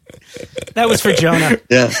fun. That was for Jonah.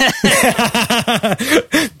 Yeah.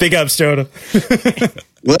 Big ups, Jonah.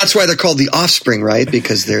 Well, that's why they're called the Offspring, right?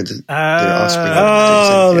 Because they're the offspring.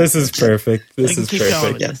 Oh, this is perfect. This is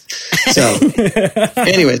perfect. Yeah. So,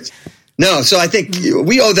 anyways, no. So I think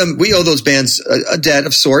we owe those bands a debt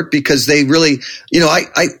of sort because they really,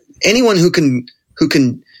 anyone who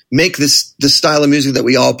can make this style of music that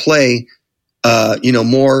we all play,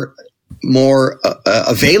 more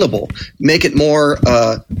available, make it more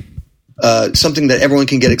something that everyone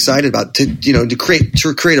can get excited about to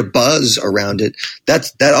create a buzz around it.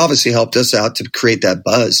 That obviously helped us out to create that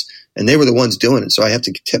buzz, and they were the ones doing it. So I have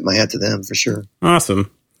to tip my hat to them for sure.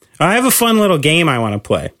 Awesome. I have a fun little game I want to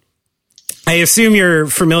play. I assume you're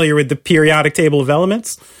familiar with the periodic table of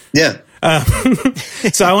elements. Yeah.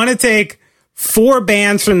 So I want to take 4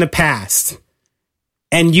 bands from the past,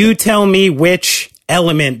 and you tell me which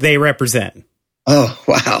element they represent. Oh,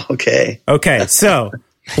 wow. Okay. Okay. So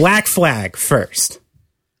Black Flag first.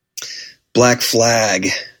 Black Flag.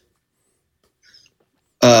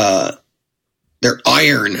 They're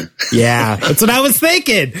iron. Yeah, that's what I was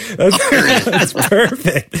thinking. That's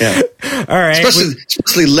perfect. Yeah. All right.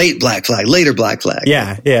 Especially later Black Flag.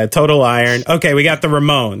 Yeah. Total iron. Okay, we got the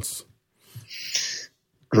Ramones.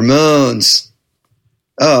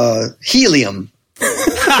 Helium.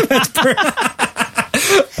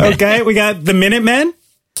 Okay, we got the Minutemen.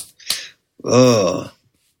 Oh.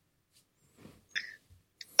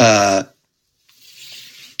 I'm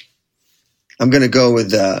going to go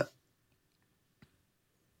with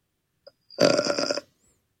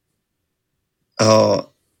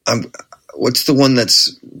what's the one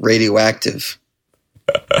that's radioactive?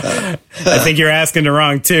 I think you're asking the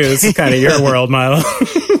wrong too. This is kind of your world, Milo.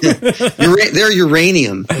 They're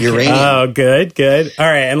uranium. Oh, good. All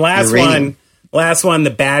right, and last one, the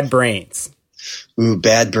Bad Brains. Ooh,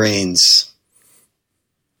 Bad Brains.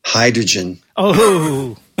 Hydrogen.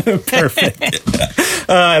 Oh, perfect.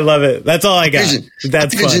 Oh, I love it. That's all I got.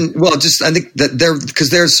 That's fun. Well, I think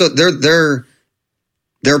that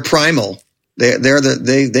they're primal.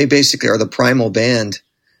 They basically are the primal band.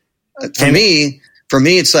 For me,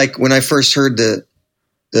 it's like when I first heard the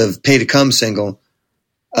Pay to Come single,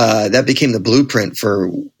 that became the blueprint for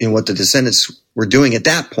what the Descendents were doing at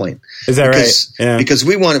that point. Is that right? Yeah. Because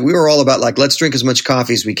we were all about like, let's drink as much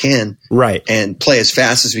coffee as we can, right, and play as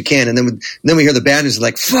fast as we can, and then we hear the bad news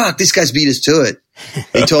like, fuck, these guys beat us to it.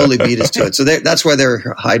 They totally beat us to it. So that's why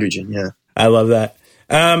they're hydrogen. Yeah, I love that.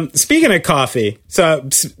 Speaking of coffee, so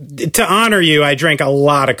to honor you, I drank a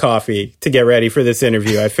lot of coffee to get ready for this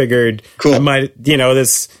interview. I figured cool. I might,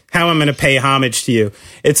 how I'm going to pay homage to you.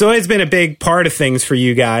 It's always been a big part of things for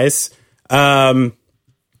you guys. And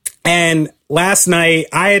last night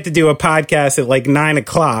I had to do a podcast at like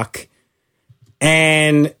 9:00.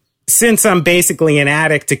 And since I'm basically an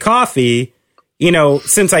addict to coffee,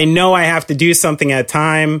 since I know I have to do something at a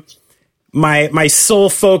time, my sole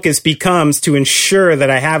focus becomes to ensure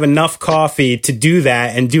that I have enough coffee to do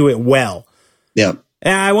that and do it well. Yeah.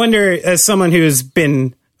 And I wonder, as someone who's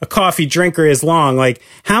been a coffee drinker as long, like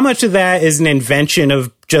how much of that is an invention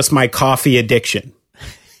of just my coffee addiction?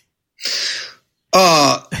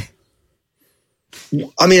 I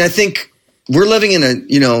mean, I think we're living in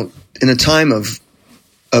a time of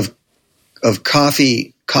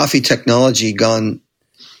coffee technology gone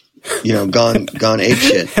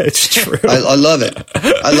apeshit. It's true. I love it.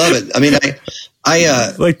 I mean,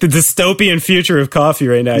 like the dystopian future of coffee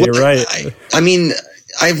right now. You're right. I mean,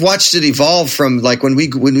 I've watched it evolve from like when we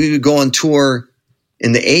would go on tour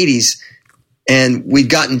in the 80s, and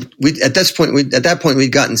at that point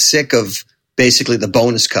we'd gotten sick of basically the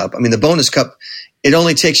bonus cup. I mean, the bonus cup, it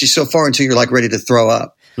only takes you so far until you're like ready to throw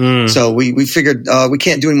up. So we figured we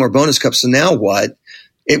can't do any more bonus cups. So now what?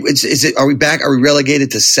 Are we back? Are we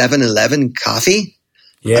relegated to 7-Eleven coffee?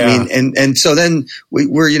 Yeah. I mean, and so then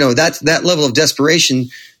we're, that level of desperation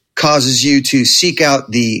causes you to seek out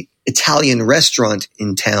the Italian restaurant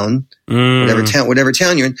in town, whatever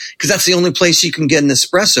town you're in, because that's the only place you can get an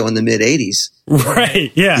espresso in the mid 80s.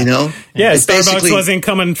 Right. Yeah. Yeah. Starbucks wasn't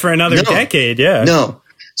coming for another decade. Yeah. No.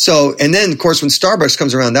 So, and then of course, when Starbucks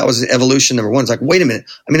comes around, that was evolution number one. It's like, wait a minute.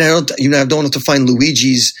 I mean, I don't have to find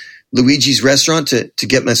Luigi's restaurant to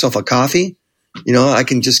get myself a coffee. I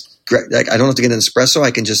can just, I don't have to get an espresso.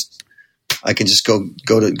 I can just go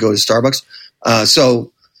to Starbucks.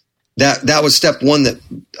 So that was step one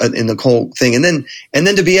in the whole thing. And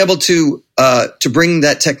then to be able to bring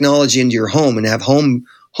that technology into your home and have home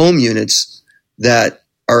units that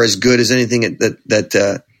are as good as anything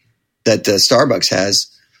that Starbucks has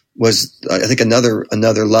was, I think, another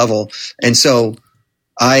level. And so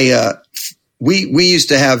we used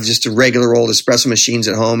to have just a regular old espresso machines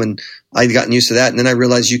at home, and I'd gotten used to that. And then I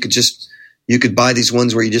realized you could buy these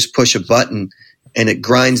ones where you just push a button and it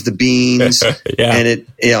grinds the beans. Yeah. And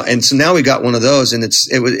and so now we got one of those, and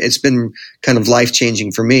it's been kind of life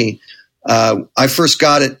changing for me. I first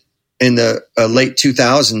got it in the late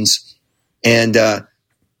 2000s, and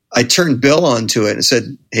I turned Bill onto it and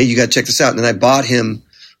said, "Hey, you got to check this out." And then I bought him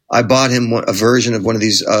a version of one of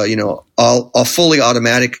these, all fully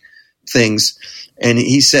automatic things. And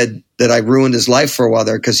he said that I ruined his life for a while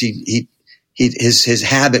there, because his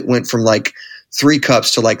habit went from like 3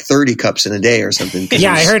 cups to like 30 cups in a day or something.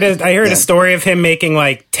 Yeah, I heard a story of him making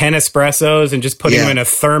like 10 espressos and just putting them in a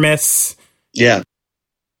thermos. Yeah.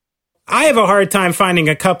 I have a hard time finding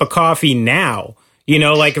a cup of coffee now.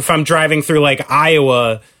 Like if I'm driving through like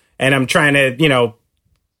Iowa and I'm trying to,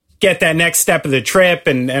 get that next step of the trip,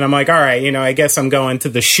 and I'm like, all right, I guess I'm going to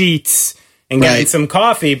the Sheets and getting some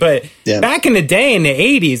coffee. But back in the day, in the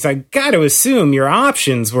 80s, I got to assume your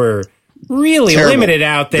options were really limited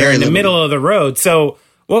out there. Very in the middle of the road. So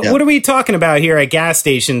what are we talking about here at gas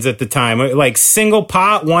stations at the time? Like single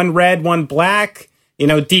pot, one red, one black,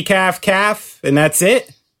 decaf, calf, and that's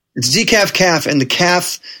it? It's decaf, calf, and the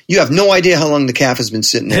calf, you have no idea how long the calf has been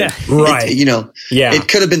sitting there. Right. It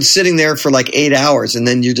could have been sitting there for like 8 hours, and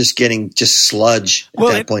then you're just getting sludge at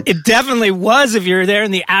that point. It definitely was if you were there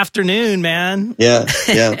in the afternoon, man. Yeah.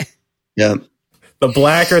 The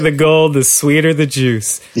blacker the gold, the sweeter the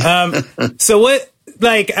juice. So what?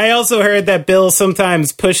 Like, I also heard that Bill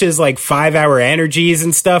sometimes pushes like 5-hour energies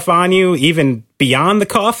and stuff on you, even beyond the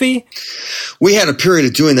coffee. We had a period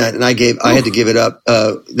of doing that, and I had to give it up.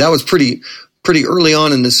 That was pretty early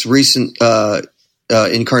on in this recent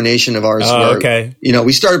incarnation of ours. Okay.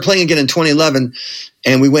 We started playing again in 2011,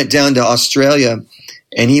 and we went down to Australia,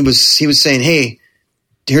 and he was saying, "Hey,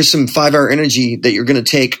 here's some 5-hour energy that you're going to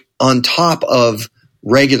take on top of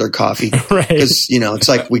regular coffee." Right. Because, it's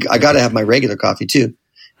like I got to have my regular coffee too.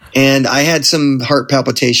 And I had some heart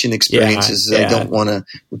palpitation experiences that I don't want to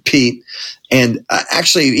repeat. And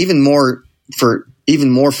actually, even more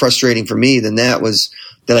frustrating for me than that was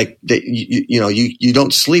that you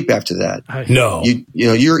don't sleep after that. No.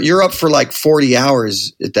 You're up for like 40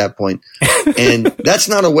 hours at that point. And that's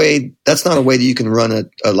not a way that you can run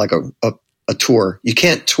a tour. You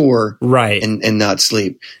can't tour right and not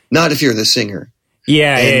sleep. Not if you're the singer.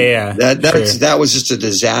 Yeah. That was just a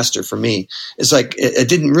disaster for me. It's like I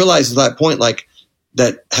didn't realize at that point, like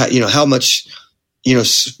that, how much,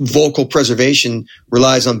 vocal preservation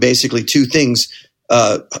relies on basically 2 things: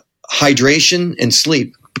 hydration and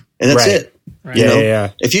sleep, and that's it. Right.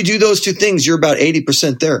 Yeah. If you do those 2 things, you're about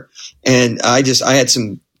 80% there. And I had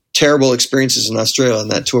some terrible experiences in Australia on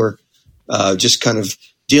that tour, just kind of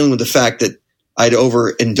dealing with the fact that I'd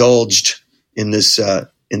overindulged in this.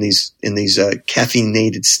 In these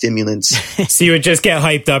caffeinated stimulants. So you would just get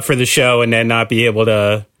hyped up for the show and then not be able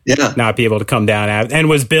to come down out. And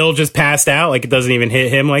was Bill just passed out? Like it doesn't even hit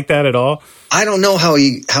him like that at all? I don't know how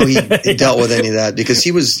he dealt with any of that, because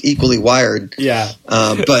he was equally wired. Yeah.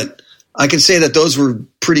 But I can say that those were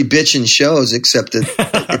pretty bitchin' shows, except that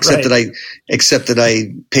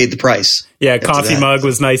I paid the price. Yeah, coffee mug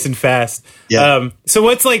was nice and fast. Yeah. So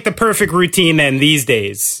what's like the perfect routine then these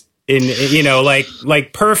days?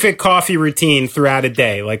 Like perfect coffee routine throughout a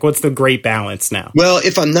day. Like what's the great balance now? Well,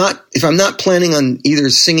 if I'm not planning on either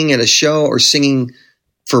singing at a show or singing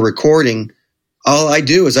for recording, all I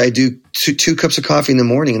do is I do two cups of coffee in the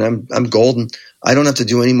morning, and I'm golden. I don't have to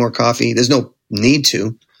do any more coffee. There's no need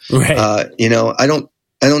to. Right. I don't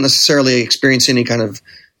necessarily experience any kind of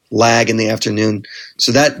lag in the afternoon.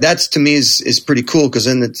 So that's to me is pretty cool, because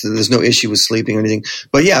then there's no issue with sleeping or anything.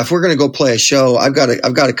 But yeah, if we're going to go play a show, I've got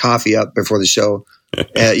a coffee up before the show.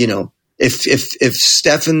 If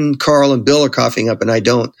Stefan, Carl, and Bill are coughing up and I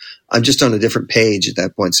don't, I'm just on a different page at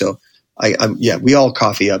that point. So we all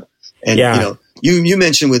coffee up. And you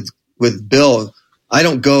mentioned with Bill, I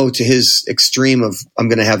don't go to his extreme of I'm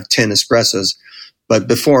going to have 10 espressos. But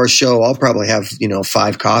before a show, I'll probably have,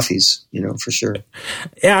 5 coffees, for sure.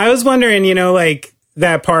 Yeah, I was wondering, like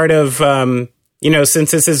that part of,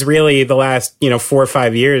 since this is really the last, 4 or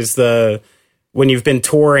 5 years, when you've been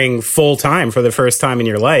touring full time for the first time in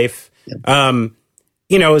your life,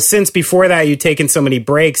 since before that you've taken so many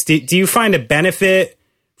breaks, do you find a benefit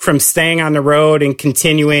from staying on the road and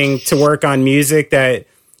continuing to work on music that,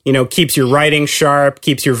 keeps your writing sharp,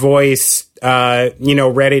 keeps your voice,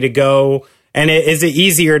 ready to go? And is it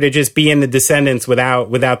easier to just be in the Descendents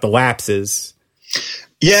without the lapses?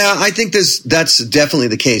 Yeah, I think that's definitely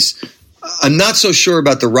the case. I'm not so sure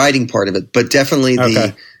about the writing part of it, but definitely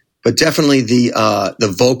the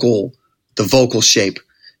vocal shape,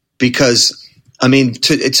 because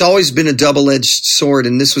it's always been a double-edged sword,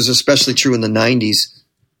 and this was especially true in the 90s,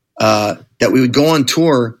 that we would go on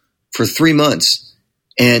tour for 3 months,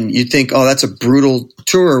 and you'd think, oh, that's a brutal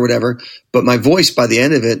tour or whatever, but my voice by the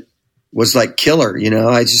end of it was like killer,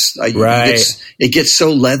 it gets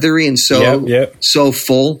so leathery and so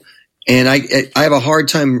full. And I have a hard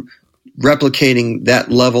time replicating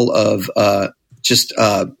that level of,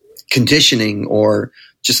 conditioning or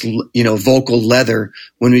just, vocal leather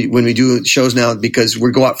when we do shows now, because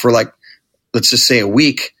we go out for let's just say a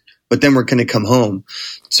week, but then we're going to come home.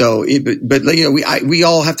 So, we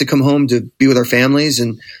all have to come home to be with our families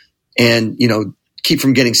and keep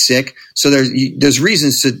from getting sick. So there's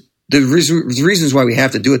reasons why we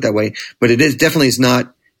have to do it that way, but it definitely is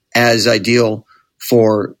not as ideal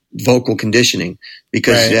for vocal conditioning,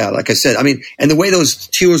 because like I said, and the way those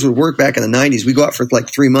tours would work back in the 90s, we go out for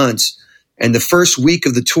 3 months, and the first week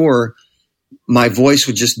of the tour, my voice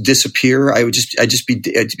would just disappear. I'd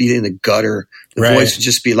be in the gutter. The voice would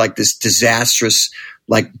just be like this disastrous,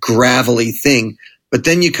 gravelly thing. But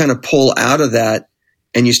then you kind of pull out of that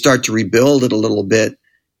and you start to rebuild it a little bit.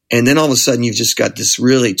 And then all of a sudden you've just got this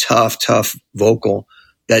really tough vocal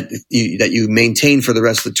that you maintain for the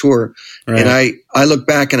rest of the tour. Right. And I look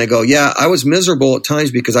back and I go, yeah, I was miserable at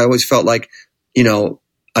times because I always felt like,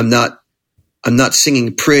 I'm not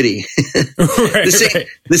singing pretty.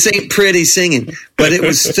 This ain't pretty singing, but it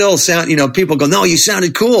was still sound, people go, no, you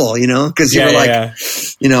sounded cool, cause you were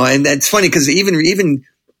and that's funny. Cause even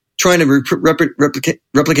trying to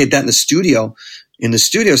replicate that in the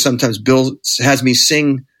studio, sometimes Bill has me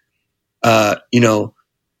sing,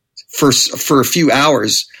 for a few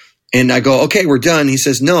hours, and I go, okay, we're done. He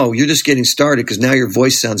says, no, you're just getting started, because now your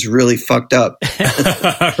voice sounds really fucked up.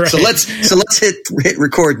 Right. So let's hit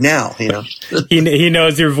record now. He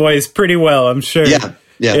knows your voice pretty well, I'm sure.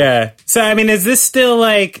 Yeah. So is this still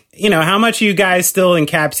how much are you guys still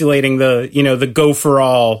encapsulating the go for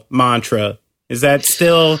all mantra? Is that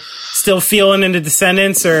still feeling in the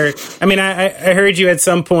Descendents? Or I heard you at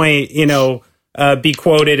some point be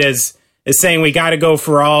quoted as saying we got to go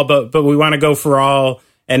for all, but we want to go for all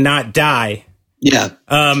and not die. Yeah.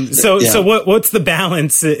 So what's the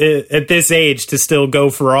balance at this age to still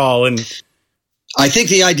go for all? And I think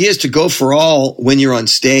the idea is to go for all when you're on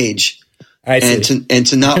stage, and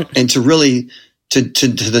to not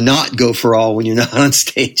go for all when you're not on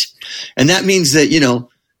stage. And that means that,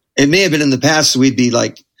 it may have been in the past, we'd be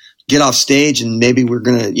get off stage and maybe we're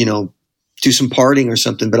going to, do some partying or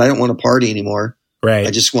something, but I don't want to party anymore.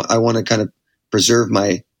 Right. I want to kind of preserve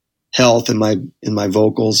my health and my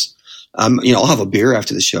vocals. I'll have a beer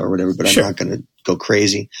after the show or whatever, but I'm not going to go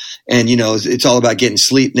crazy. And, it's all about getting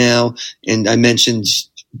sleep now. And I mentioned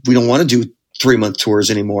we don't want to do 3-month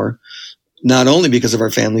tours anymore, not only because of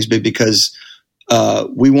our families, but because,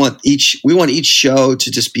 we want each show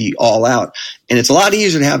to just be all out. And it's a lot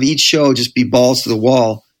easier to have each show just be balls to the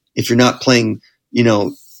wall if you're not playing,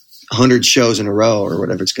 100 shows in a row or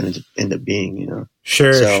whatever it's going to end up being,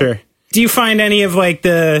 Sure. Do you find any of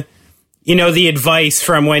the advice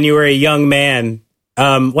from when you were a young man?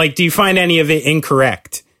 Do you find any of it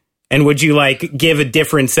incorrect? And would you give a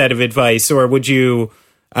different set of advice, or would you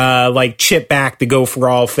chip back the go for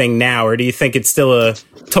all thing now? Or do you think it's still a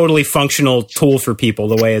totally functional tool for people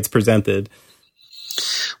the way it's presented?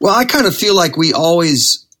 Well, I kind of feel like we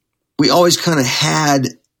always kind of had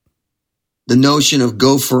the notion of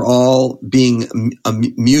go for all being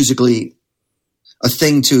musically a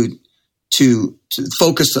thing to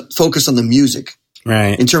focus on the music,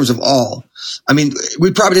 right? In terms of all, I mean,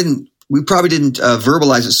 we probably didn't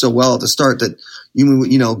verbalize it so well at the start that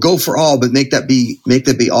you know, go for all, but make that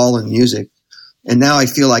be all in music. And now I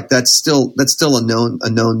feel like that's still a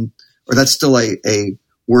known, or that's still a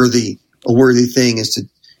worthy thing is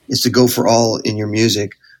to go for all in your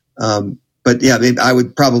music. But yeah, maybe what I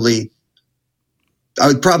would probably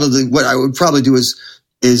do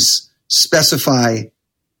is specify,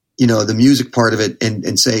 you know, the music part of it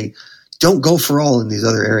and say, don't go for all in these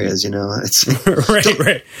other areas, you know. It's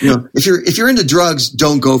right. You know, if you're into drugs,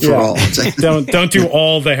 don't go for all. Like, don't do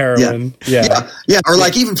all the heroin. Yeah. Or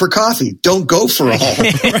like even for coffee, don't go for all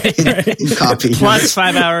in coffee. Plus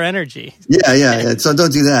 5 hour energy. Yeah. So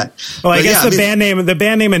don't do that. Well, I guess the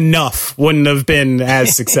band name Enough wouldn't have been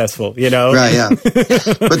as successful, you know. Right. Yeah.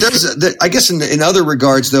 But I guess in other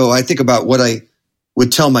regards, though, I think about what I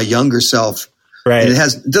would tell my younger self. Right. And it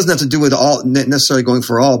doesn't have to do with all necessarily going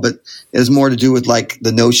for all, but it has more to do with like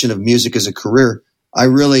the notion of music as a career. I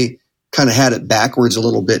really kind of had it backwards a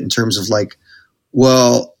little bit in terms of like,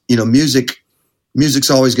 well, you know, music's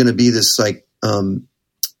always going to be this like,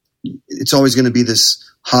 it's always going to be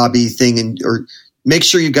this hobby thing, or make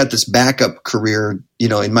sure you've got this backup career. You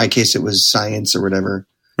know, in my case, it was science or whatever.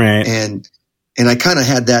 Right. And I kind of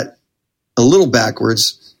had that a little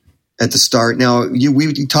backwards at the start. Now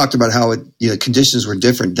we talked about how conditions were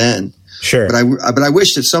different then. Sure. But I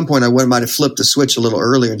wished at some point I might have flipped the switch a little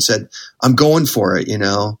earlier and said, I'm going for it. You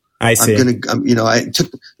know, I see. I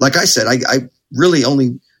took, like I said, I really only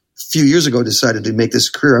a few years ago decided to make this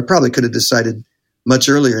career. I probably could have decided much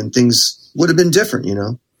earlier and things would have been different, you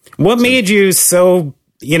know. What made you so,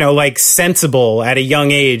 you know, like sensible at a young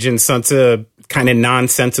age in such a kind of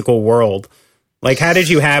nonsensical world? Like, how did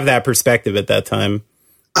you have that perspective at that time?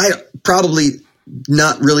 I probably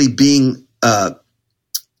not really being, not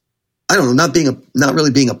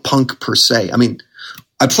really being a punk per se. I mean,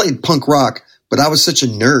 I played punk rock, but I was such a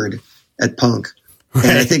nerd at punk. Right.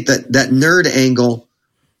 And I think that nerd angle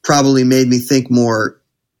probably made me think more,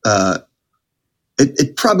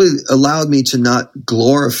 it probably allowed me to not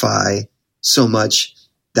glorify so much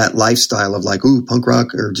that lifestyle of like, ooh, punk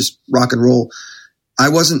rock or just rock and roll. I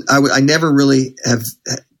never really have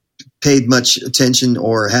paid much attention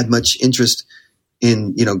or had much interest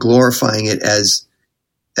in, you know, glorifying it as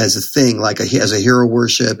a thing, like as a hero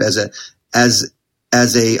worship, as a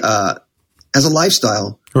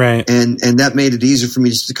lifestyle. Right. And that made it easier for me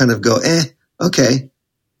just to kind of go, okay,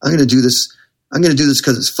 I'm going to do this. I'm going to do this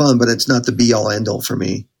because it's fun, but it's not the be all end all for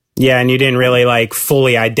me. Yeah. And you didn't really like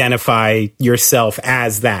fully identify yourself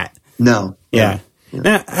as that. No. Yeah.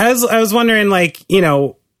 Now, I was wondering, like, you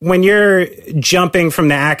know, when you're jumping from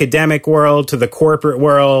the academic world to the corporate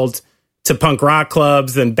world to punk rock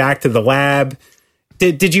clubs and back to the lab,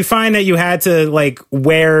 did you find that you had to like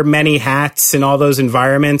wear many hats in all those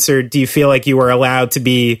environments, or do you feel like you were allowed to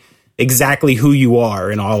be exactly who you are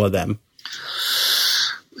in all of them?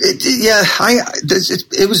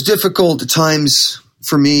 It was difficult at times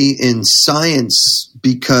for me in science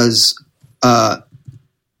because let's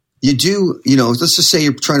just say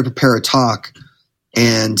you're trying to prepare a talk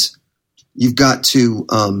and you've got to,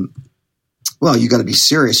 you got to be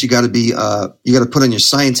serious. You got to be, you got to put on your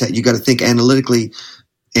science hat. You got to think analytically,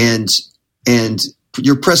 and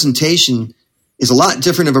your presentation is a lot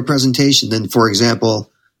different of a presentation than, for example,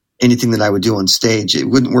 anything that I would do on stage. It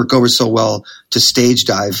wouldn't work over so well to stage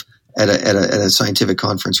dive at a scientific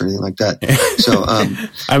conference or anything like that. So,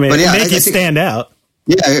 I mean, I think stand out.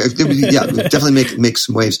 Yeah, it would definitely make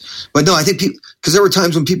some waves. But no, I think because there were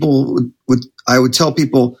times when people I would tell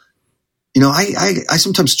people, you know, I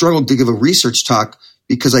sometimes struggle to give a research talk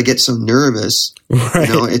because I get so nervous. Right.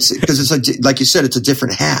 You know, it's because it's like you said, it's a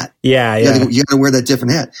different hat. Yeah, you got to wear that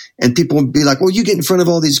different hat, and people would be like, "Well, you get in front of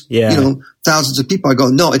all these, thousands of people." I go,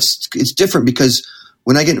 "No, it's different because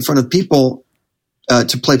when I get in front of people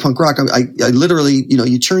to play punk rock, I literally, you know,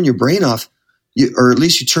 you turn your brain off." Or at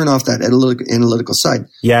least you turn off that analytical side.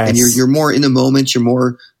 Yeah, and you're more in the moment. You're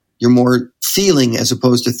more feeling as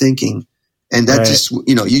opposed to thinking, and that just,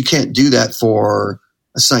 you know, you can't do that for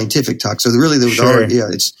a scientific talk. So really,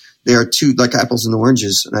 they are two like apples and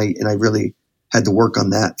oranges, and I really had to work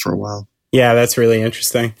on that for a while. Yeah, that's really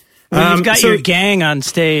interesting. Well, you've got your gang on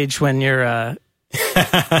stage when you're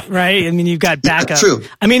right. I mean, you've got backup. True.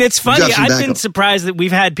 I mean, it's funny. I've been surprised that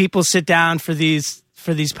we've had people sit down for these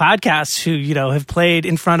podcasts who, you know, have played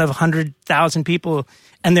in front of 100,000 people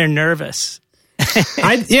and they're nervous.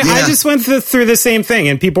 I just went through the same thing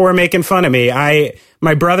and people were making fun of me.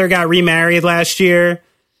 My brother got remarried last year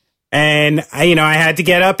and I had to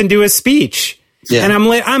get up and do a speech. Yeah. And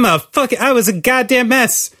I was a goddamn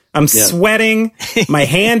mess. I'm sweating. My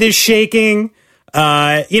hand is shaking.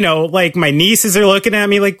 Like my nieces are looking at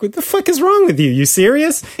me like, what the fuck is wrong with you? You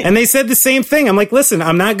serious? And they said the same thing. I'm like, listen,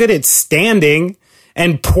 I'm not good at standing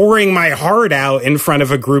and pouring my heart out in front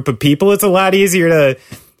of a group of people. It's a lot easier to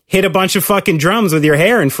hit a bunch of fucking drums with your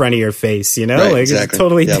hair in front of your face, Right, like exactly. It's a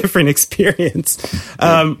totally different experience.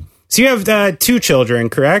 So you have 2 children,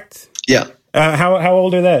 correct? Yeah. How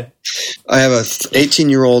old are they? I have a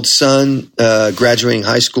 18-year-old son graduating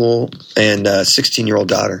high school and a 16-year-old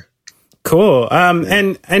daughter. Cool.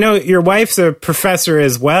 And I know your wife's a professor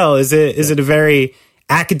as well. Is it a very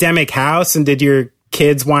academic house? And did your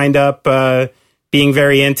kids wind up being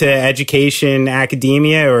very into education,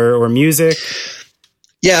 academia, or music?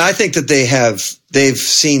 Yeah, I think that they've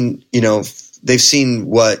seen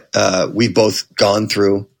what we've both gone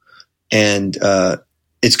through, and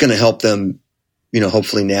it's going to help them,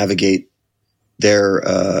 hopefully navigate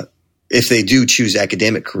their, if they do choose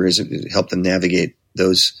academic careers, help them navigate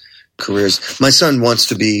those careers. My son wants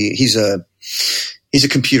to be, he's a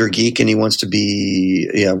computer geek, and he wants to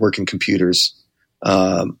be, working computers.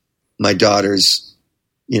 My daughter's,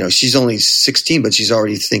 she's only 16, but she's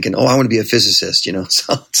already thinking, I want to be a physicist,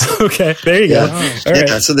 So okay, there you go. All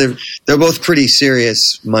right. So they're both pretty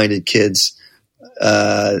serious minded kids.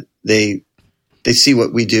 They see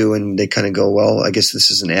what we do, and they kind of go, well, I guess this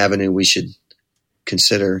is an avenue we should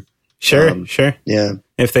consider. Sure. Yeah.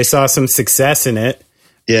 If they saw some success in it.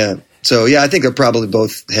 Yeah. So, I think they're probably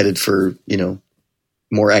both headed for,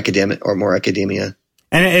 more academia.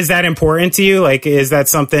 And is that important to you? Like, is that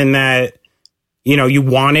something that, you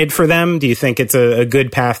wanted for them? Do you think it's a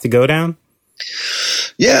good path to go down?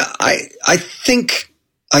 Yeah, I think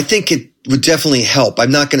it would definitely help.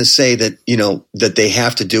 I'm not going to say that, that they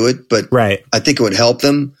have to do it, but right. I think it would help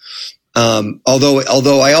them.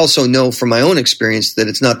 Although I also know from my own experience that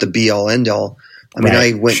it's not the be all end all. I mean,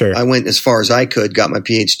 I went as far as I could, got my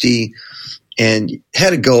PhD, and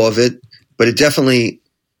had a go of it, but it definitely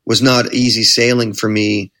was not easy sailing for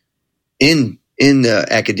me in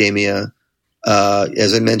academia.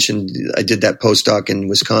 As I mentioned, I did that postdoc in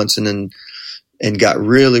Wisconsin and got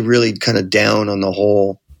really, really kind of down on the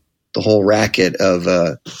whole racket of,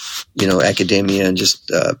 academia, and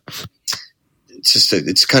just,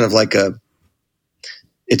 it's kind of like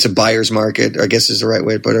it's a buyer's market, I guess is the right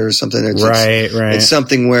way to put it, or something. Right. It's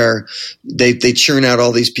something where they churn out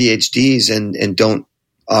all these PhDs and don't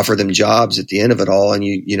offer them jobs at the end of it all. And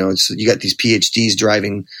you got these PhDs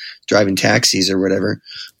driving taxis or whatever.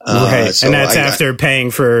 Right. So and that's after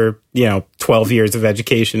paying for, 12 years of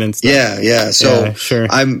education and stuff. Yeah. So yeah, sure.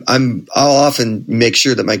 I'll often make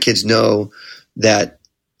sure that my kids know that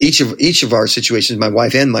each of our situations, my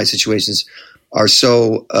wife and my situations, are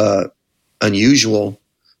so unusual.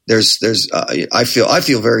 I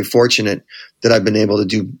feel very fortunate that I've been able to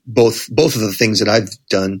do both of the things that I've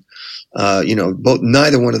done.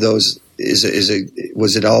 Neither one of those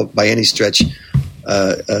was at all by any stretch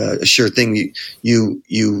a sure thing. You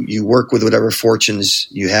work with whatever fortunes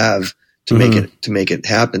you have to make it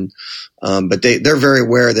happen. But they're very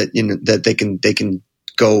aware that that they can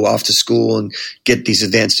go off to school and get these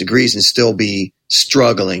advanced degrees and still be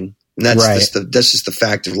struggling. And that's just the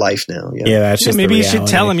fact of life now. Yeah, that's just maybe you should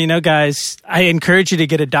tell them, guys, I encourage you to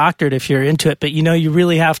get a doctorate if you're into it, but you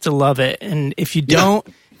really have to love it. And if you don't,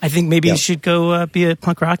 I think maybe you should go be a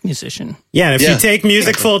punk rock musician. Yeah, and if you take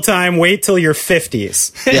music full time, wait till your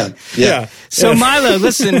 50s. Yeah. So Milo,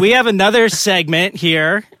 listen, we have another segment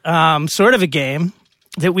here, sort of a game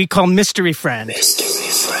that we call Mystery Friend.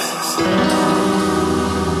 Mystery Friend.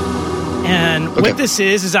 And what this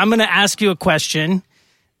is I'm going to ask you a question.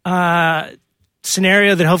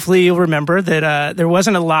 Scenario that hopefully you'll remember, that there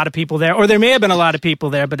wasn't a lot of people there, or there may have been a lot of people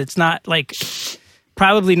there, but it's not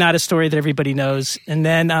probably not a story that everybody knows. And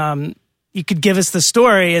then you could give us the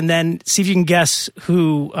story and then see if you can guess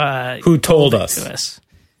who told us. To us.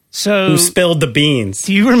 So who spilled the beans?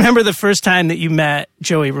 Do you remember the first time that you met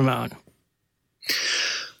Joey Ramone?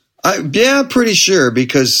 Yeah, pretty sure,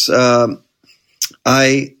 because we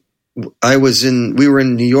were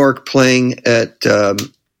in New York playing at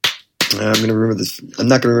I'm not going to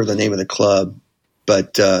remember the name of the club,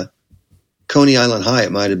 but Coney Island High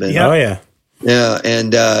it might have been. Yep. Oh yeah. Yeah,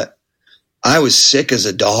 and I was sick as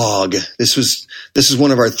a dog. This was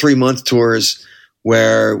one of our 3-month tours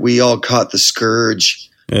where we all caught the scourge.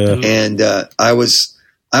 Yeah. And I was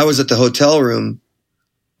at the hotel room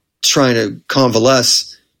trying to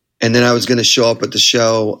convalesce, and then I was going to show up at the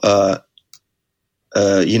show at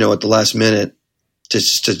the last minute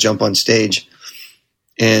to jump on stage.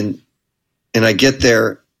 And I get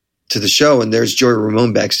there to the show, and there's Joey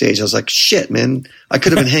Ramone backstage. I was like, shit, man, I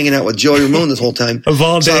could have been hanging out with Joey Ramone this whole time. Of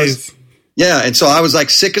all days. Yeah. And so I was like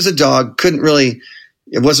sick as a dog.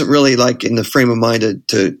 It wasn't really like in the frame of mind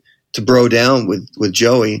to bro down with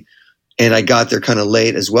Joey. And I got there kind of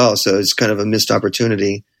late as well. So it's kind of a missed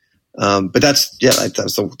opportunity. But that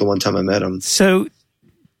was the one time I met him. So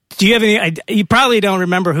do you have any, you probably don't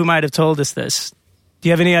remember who might have told us this. Do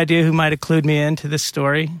you have any idea who might have clued me into this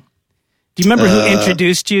story? Do you remember who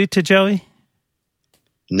introduced you to Joey?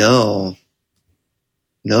 No.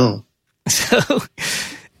 So,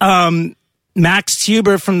 Max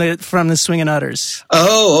Huber from the Swingin' Utters.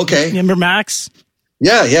 Oh, okay. You remember Max?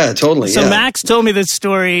 Yeah, totally. So Max told me this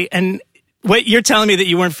story, and what you're telling me that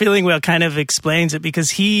you weren't feeling well kind of explains it,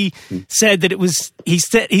 because he said that he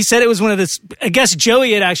said it was one of the, I guess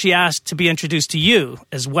Joey had actually asked to be introduced to you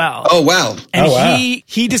as well. Oh, wow. And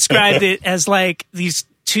he described it as like these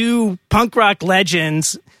two punk rock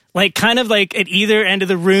legends, like kind of like at either end of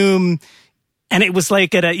the room. And it was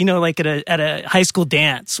like at a high school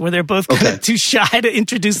dance where they're both kind of too shy to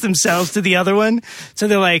introduce themselves to the other one. So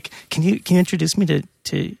they're like, "Can you introduce me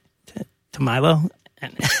to Milo?"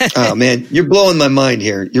 Oh man, you're blowing my mind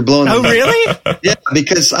here. You're blowing. Oh really? Yeah,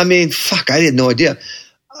 because I mean, fuck, I had no idea.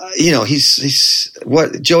 Joey's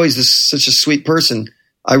such a sweet person.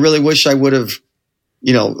 I really wish I would have.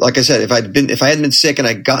 Like I said, if I hadn't been sick and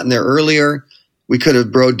I'd gotten there earlier, we could have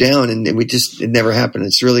broed down, and it never happened.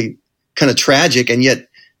 It's really kind of tragic, and yet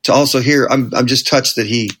to also hear, I'm just touched that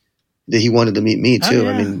he wanted to meet me too.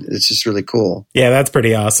 I mean, it's just really cool. Yeah, that's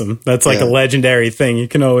pretty awesome. That's like a legendary thing you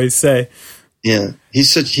can always say. Yeah,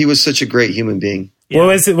 he was such a great human being. Yeah.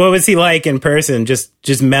 What was he like in person?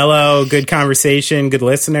 Just mellow, good conversation, good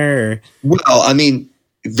listener? Or? Well, I mean,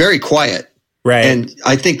 very quiet. Right. And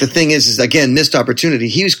I think the thing is again, missed opportunity.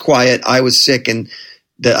 He was quiet. I was sick, and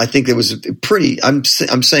I think there was a pretty. I'm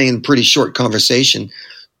saying pretty short conversation.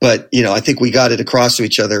 But, I think we got it across to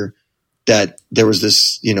each other that there was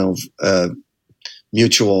this,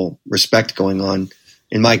 mutual respect going on.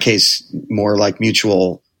 In my case, more like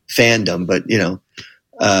mutual fandom. But,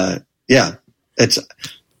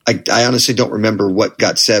 I honestly don't remember what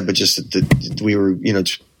got said, but just that we were,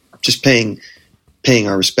 just paying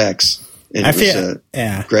our respects. And it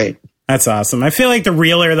was great. That's awesome. I feel like the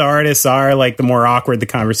realer the artists are, like the more awkward the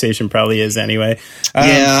conversation probably is anyway.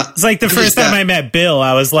 It's like the first time I met Bill,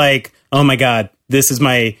 I was like, oh my God, this is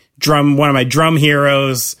one of my drum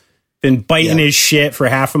heroes. Been biting his shit for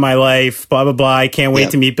half of my life, blah, blah, blah. I can't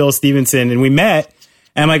wait to meet Bill Stevenson. And we met,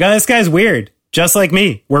 and I'm like, oh, this guy's weird. Just like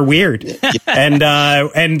me. We're weird. And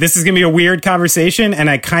this is going to be a weird conversation. And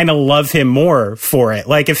I kind of love him more for it.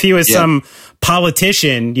 Like if he was some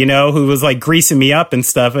politician, who was like greasing me up and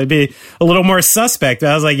stuff, I'd be a little more suspect.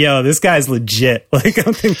 I was like, yo, this guy's legit. Like,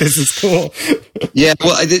 I think this is cool. Yeah.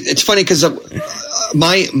 Well, it's funny because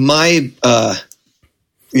my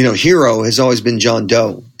hero has always been John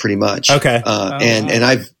Doe pretty much. Okay. And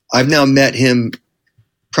I've now met him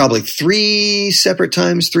probably 3 or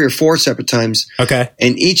 4 separate times. Okay.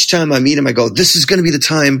 And each time I meet him, I go, this is going to be the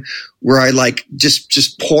time where I like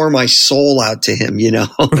just pour my soul out to him,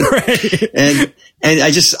 Right. and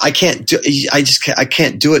I can't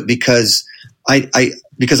do it because I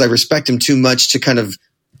respect him too much to kind of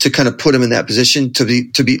put him in that position to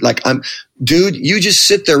be like, dude, you just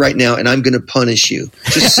sit there right now and I'm going to punish you.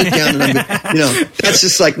 Just sit down and that's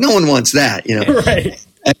just like, no one wants that, Right.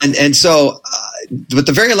 And so, but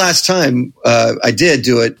the very last time I did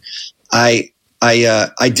do it, I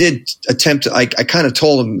did attempt to. I kind of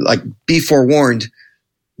told him like, be forewarned,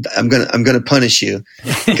 I'm gonna punish you,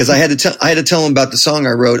 because I had to tell him about the song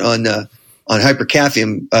I wrote on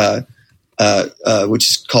Hypercaphium,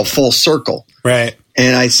 which is called Full Circle, right?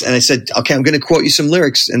 And I said, okay, I'm going to quote you some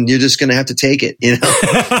lyrics, and you're just going to have to take it, and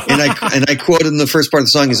I quoted him the first part of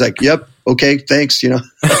the song. He's like, "Yep, okay, thanks."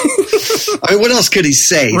 I mean, what else could he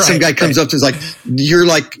say? Right, some guy comes up to us like,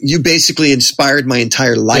 you basically inspired my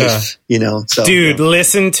entire life, So, dude,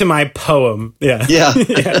 listen to my poem. Yeah, yeah,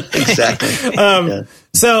 exactly.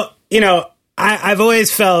 So, I've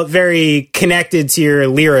always felt very connected to your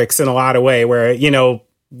lyrics in a lot of way. Where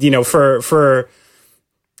for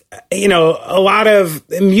a lot of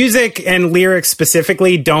music and lyrics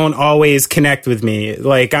specifically don't always connect with me.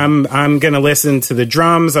 Like I'm going to listen to the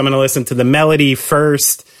drums. I'm going to listen to the melody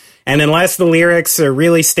first. And unless the lyrics are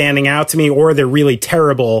really standing out to me or they're really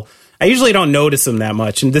terrible, I usually don't notice them that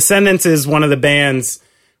much. And Descendents is one of the bands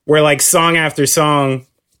where like song after song,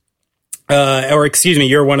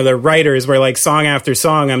 you're one of the writers where like song after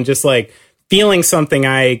song, I'm just like feeling something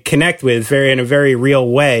I connect with in a very real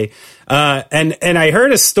way. And I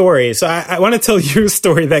heard a story. So I want to tell you a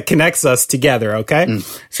story that connects us together. Okay.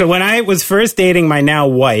 So when I was first dating my now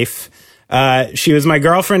wife, she was my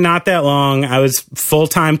girlfriend not that long. I was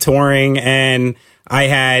full-time touring, and I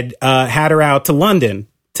had her out to London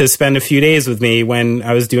to spend a few days with me when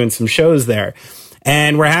I was doing some shows there.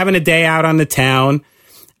 And we're having a day out on the town.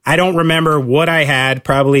 I don't remember what I had,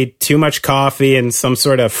 probably too much coffee and some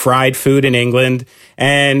sort of fried food in England.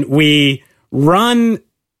 And we run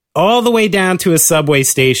all the way down to a subway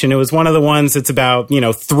station. It was one of the ones that's about,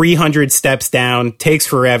 300 steps down, takes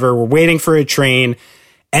forever. We're waiting for a train,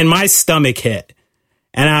 and my stomach hit.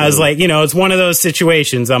 And I was like, it's one of those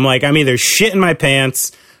situations. I'm like, I'm either shitting my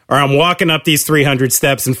pants or I'm walking up these 300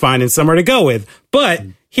 steps and finding somewhere to go with. But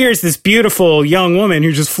here's this beautiful young woman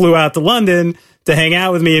who just flew out to London to hang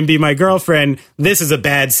out with me and be my girlfriend. This is a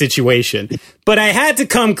bad situation. But I had to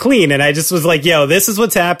come clean, and I just was like, yo, this is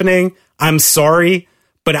what's happening. I'm sorry,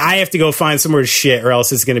 but I have to go find somewhere to shit or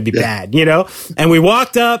else it's going to be bad, And we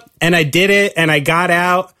walked up, and I did it, and I got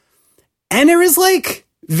out, and there was like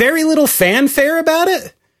very little fanfare about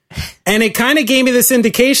it. And it kind of gave me this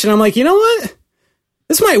indication. I'm like, you know what?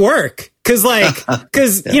 This might work. Because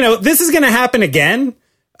this is going to happen again.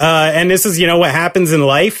 And this is, what happens in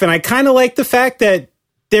life. And I kind of like the fact that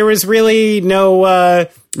there was really no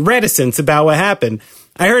reticence about what happened.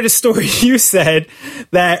 I heard a story you said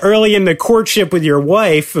that early in the courtship with your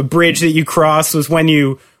wife, a bridge that you crossed was when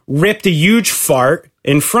you ripped a huge fart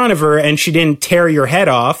in front of her and she didn't tear your head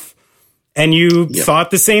off. And you thought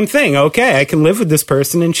the same thing. Okay, I can live with this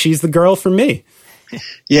person and she's the girl for me.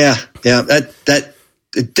 Yeah. That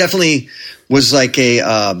it definitely was like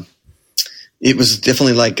it was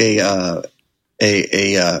definitely like a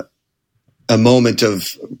moment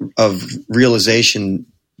of realization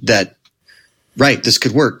that, right, this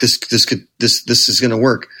could work. This is going to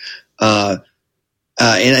work. And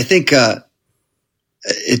I think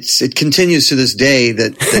it continues to this day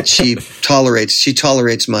that she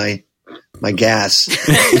tolerates my gas,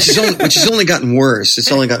 which has only gotten worse.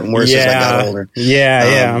 It's only gotten worse as I got older.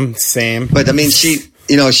 I'm same. But I mean,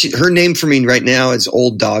 her name for me right now is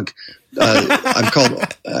Old Dog.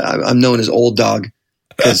 I'm known as Old Dog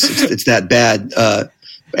because it's that bad.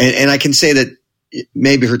 And I can say that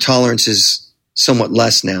maybe her tolerance is somewhat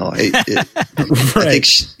less now. I think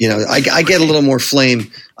I get a little more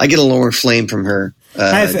flame. I get a little more flame from her.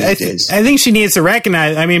 I think she needs to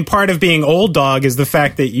recognize. I mean, part of being Old Dog is the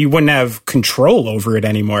fact that you wouldn't have control over it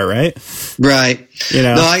anymore, right? Right.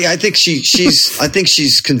 No, I think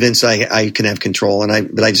she's convinced I can have control,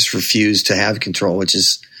 but I just refuse to have control, which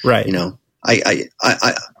is right.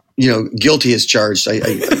 Guilty as charged.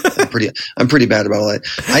 I'm pretty bad about all that.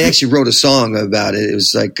 I actually wrote a song about it. It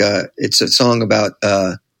was like it's a song about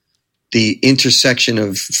the intersection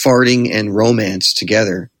of farting and romance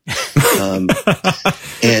together.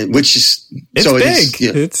 And which is it's so big.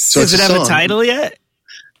 Does it have a title yet?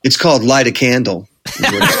 It's called "Light a Candle."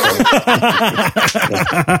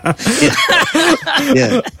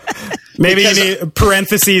 Yeah. Maybe you need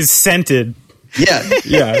parentheses scented.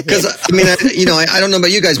 Yeah. Because I mean, I don't know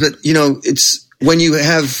about you guys, but it's when you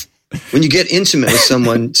get intimate with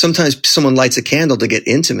someone. Sometimes someone lights a candle to get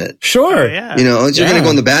intimate. Sure. Yeah. You're going to go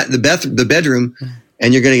in the bedroom.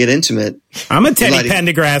 And you're going to get intimate. I'm a Teddy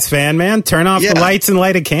Pendergrass fan, man. Turn off the lights and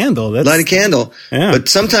light a candle. Light a candle. Yeah. But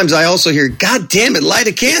sometimes I also hear, God damn it, light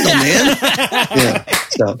a candle, man.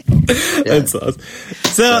 That's awesome.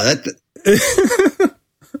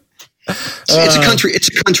 It's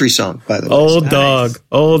a country song, by the way.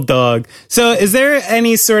 Old dog. So is there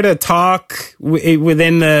any sort of talk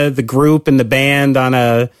within the group and the band on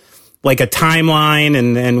a timeline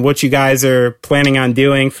and what you guys are planning on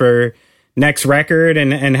doing for next record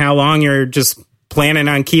and how long you're just planning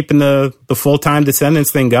on keeping the full-time Descendents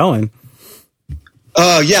thing going?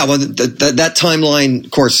 Well, that timeline,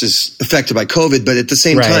 of course, is affected by COVID, but at the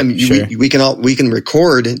same time, we can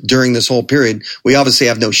record during this whole period. We obviously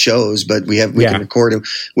have no shows, but we can record them.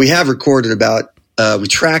 We have recorded we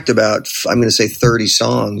tracked about, I'm going to say 30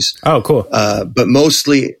 songs. Oh, cool. But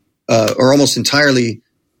mostly, or almost entirely,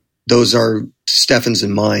 those are Stefan's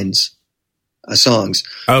and mine's songs.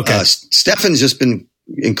 Okay. Stefan's just been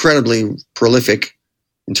incredibly prolific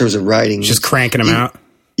in terms of writing. Just cranking them out.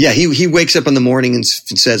 Yeah, he wakes up in the morning and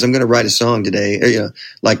says, "I'm going to write a song today." I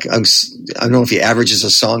don't know if he averages a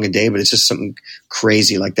song a day, but it's just something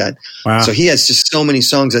crazy like that. Wow. So he has just so many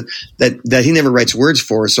songs that he never writes words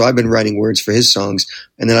for. So I've been writing words for his songs,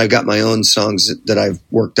 and then I've got my own songs that I've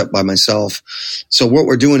worked up by myself. So what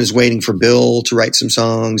we're doing is waiting for Bill to write some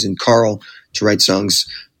songs and Carl to write songs,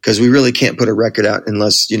 because we really can't put a record out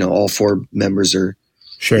unless all four members are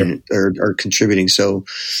are contributing. So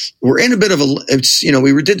we're in a bit of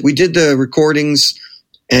we did the recordings,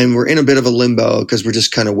 and we're in a bit of a limbo because we're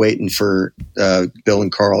just kind of waiting for Bill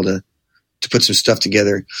and Carl to put some stuff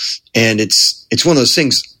together. And it's one of those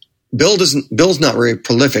things. Bill's not very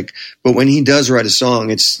prolific, but when he does write a song,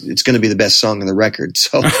 it's going to be the best song on the record.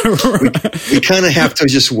 So we kind of have to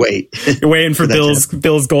just wait. You're waiting for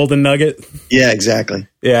Bill's golden nugget. Yeah, exactly.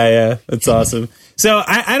 Yeah. That's awesome. So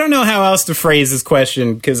I don't know how else to phrase this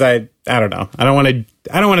question because I don't know. I don't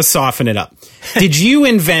want to soften it up. Did you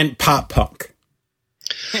invent pop punk?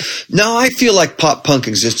 No, I feel like pop punk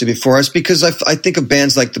existed before us because I think of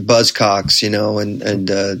bands like the Buzzcocks, and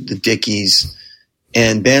the Dickies.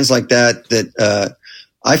 And bands like that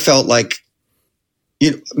I felt like,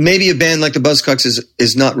 maybe a band like the Buzzcocks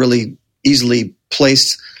is not really easily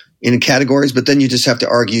placed in categories, but then you just have to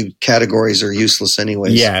argue categories are useless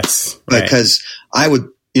anyways. Yes. Right. Because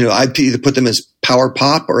I'd either put them as power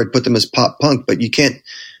pop or I'd put them as pop punk, but you can't,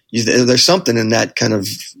 there's something in that kind of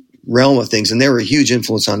realm of things. And they were a huge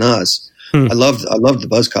influence on us. I loved the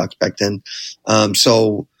Buzzcocks back then.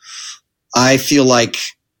 So I feel like,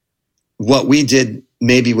 what we did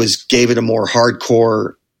maybe gave it a more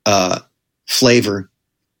hardcore flavor,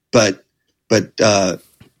 but I've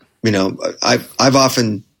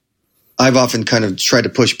often kind of tried to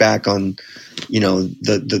push back on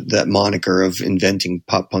that moniker of inventing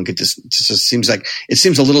pop punk. It just seems like it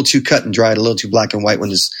seems a little too cut and dried, a little too black and white when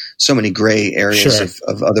there's so many gray areas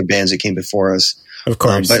of other bands that came before us. Of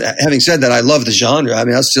course, but having said that, I love the genre. I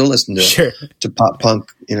mean, I still listen to pop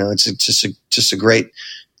punk. It's just a great.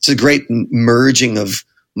 It's a great merging of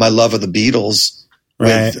my love of the Beatles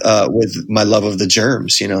with my love of the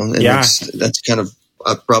Germs, and that's kind of,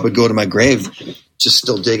 I'll probably go to my grave just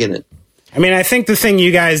still digging it. I mean, I think the thing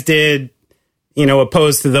you guys did,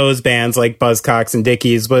 opposed to those bands like Buzzcocks and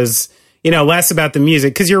Dickies was, less about the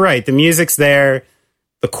music. Because you're right, the music's there,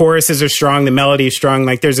 the choruses are strong, the melody is strong.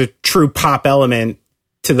 Like there's a true pop element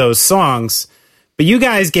to those songs. But you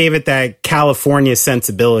guys gave it that California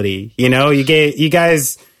sensibility. You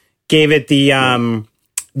guys gave it the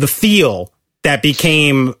feel that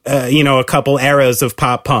became a couple eras of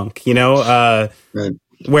pop punk, where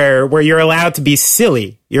you're allowed to be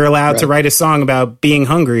silly. You're allowed to write a song about being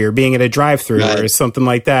hungry or being at a drive-thru or something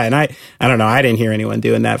like that. And I don't know, I didn't hear anyone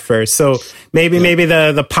doing that first. So maybe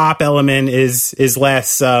the pop element is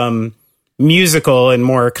less musical and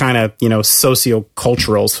more kind of,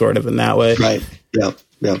 socio-cultural sort of in that way. Right. Yeah.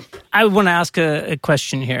 Yeah. I want to ask a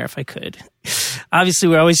question here, if I could. Obviously,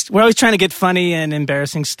 we're always trying to get funny and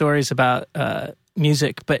embarrassing stories about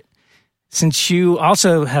music, but since you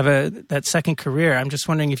also have that second career, I'm just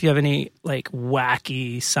wondering if you have any like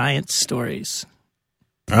wacky science stories.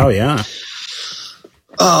 Oh yeah.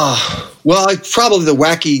 Well, probably the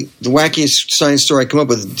wackiest science story I come up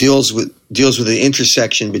with deals with the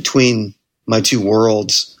intersection between my two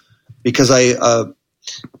worlds, because I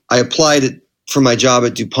applied it for my job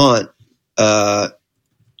at DuPont,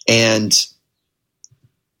 and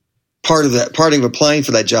part of applying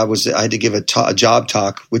for that job was that I had to give a job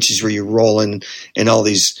talk, which is where you roll in and all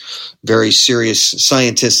these very serious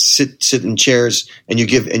scientists sit in chairs and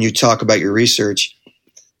you talk about your research.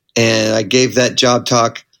 And I gave that job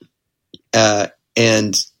talk,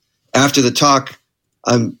 and after the talk,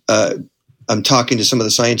 I'm talking to some of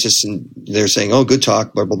the scientists and they're saying, "Oh, good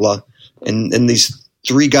talk," blah blah blah, and these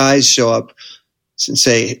three guys show up and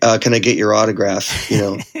say, "Can I get your autograph?"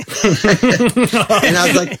 And I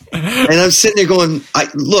was like, and I'm sitting there going,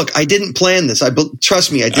 I didn't plan this.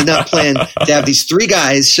 Trust me, I did not plan to have these three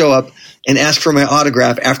guys show up and ask for my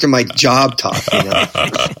autograph after my job talk.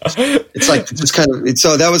 It's like,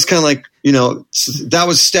 so that was kind of like, that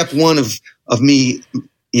was step one of me,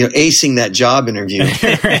 acing that job interview.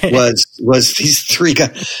 Right. was these three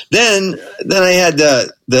guys. Then I had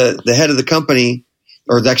the head of the company,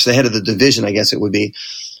 or actually the head of the division, I guess it would be,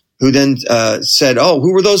 who then said, "Oh,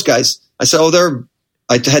 who were those guys?" I said, "Oh,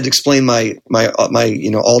 I had to explain my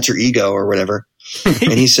alter ego or whatever."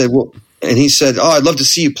 And he said, "Well," and he said, "Oh, I'd love to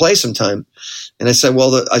see you play sometime." And I said,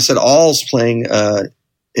 "Well, I said All's playing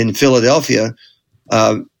in Philadelphia,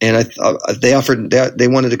 and they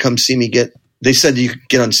wanted to come see me they said you could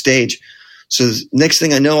get on stage." So next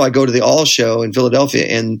thing I know, I go to the All show in Philadelphia,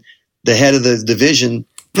 and the head of the division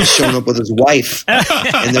is showing up with his wife,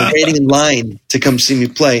 and they're waiting in line to come see me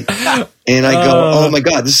play. And I go, "Oh my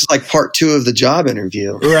God, this is like part 2 of the job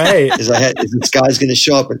interview." Right. Is this guy's going to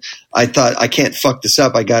show up? And I thought, I can't fuck this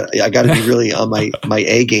up. I got to be really on my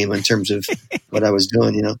A game in terms of what I was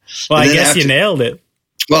doing, Well, I guess you nailed it.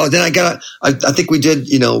 Well, then I think we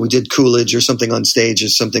did Coolidge or something on stage or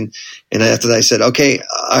something. And after that I said, okay,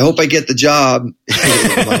 I hope I get the job.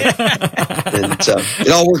 And so it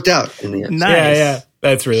all worked out in the end. Nice. Yeah.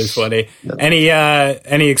 That's really funny. No.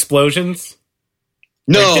 Any explosions?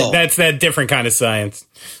 No. That's that different kind of science.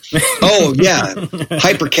 Oh, yeah.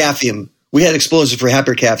 Hypercaphium. We had explosives for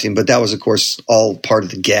hypercaphium, but that was, of course, all part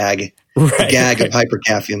of the gag. Right. The gag of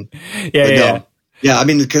hypercaphium. Yeah. No. Yeah, I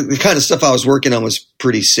mean, the kind of stuff I was working on was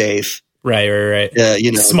pretty safe. Right.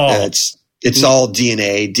 Small. It's all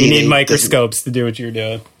DNA. You need microscopes to do what you're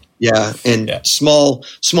doing. Yeah, and small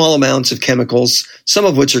amounts of chemicals, some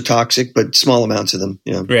of which are toxic, but small amounts of them.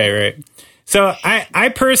 Yeah. Right. So I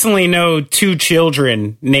personally know 2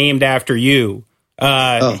 children named after you.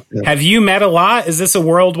 Have you met a lot? Is this a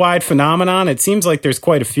worldwide phenomenon? It seems like there's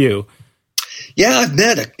quite a few. Yeah, I've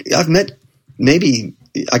met maybe.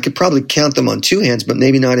 I could probably count them on 2 hands, but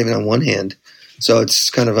maybe not even on 1 hand. So it's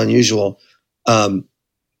kind of unusual. I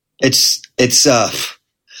guess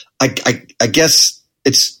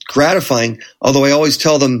it's gratifying. Although I always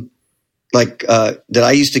tell them that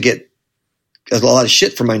I used to get a lot of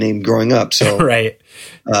shit for my name growing up. So right.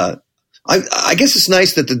 I guess it's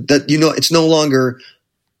nice that it's no longer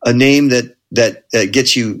a name that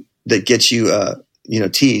gets you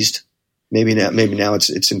teased. Maybe now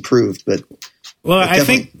it's improved, but. Well, I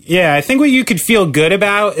think what you could feel good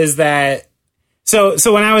about is that, so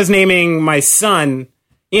when I was naming my son,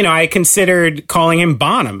 I considered calling him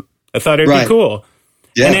Bonham. I thought it'd be cool.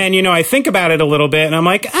 Yeah. And then, I think about it a little bit and I'm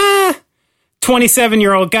like,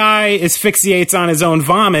 27-year-old guy asphyxiates on his own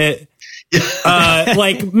vomit.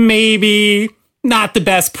 Maybe not the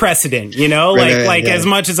best precedent, as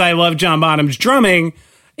much as I love John Bonham's drumming,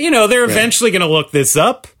 they're eventually going to look this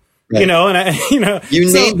up. Right.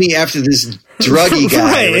 You named me after this druggy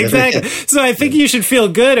guy. Right, exactly. So I think you should feel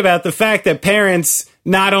good about the fact that parents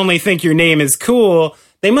not only think your name is cool,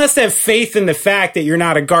 they must have faith in the fact that you're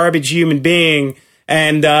not a garbage human being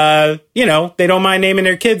and, they don't mind naming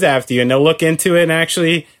their kids after you and they'll look into it and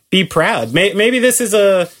actually be proud. Maybe this is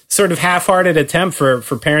a sort of half-hearted attempt for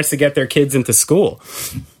parents to get their kids into school.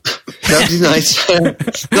 That'd be nice.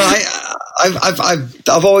 No,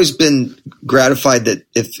 I've always been gratified that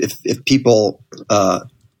if people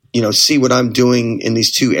see what I'm doing in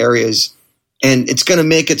these 2 areas, and it's going to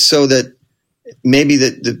make it so that maybe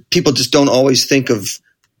that the people just don't always think of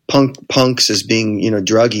punks as being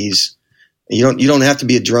druggies. You don't have to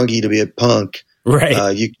be a druggie to be a punk.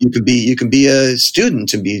 Right. You can be a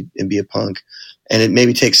student and be a punk, and it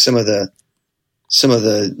maybe takes some of the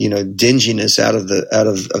dinginess out of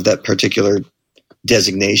that particular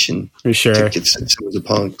designation. For sure. To get some of the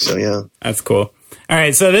punk. So yeah, that's cool. All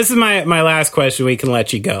right, so this is my last question. We can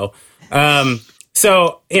let you go.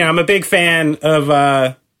 So I'm a big fan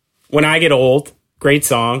of When I Get Old. Great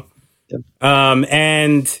song. Yep.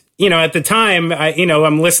 And at the time,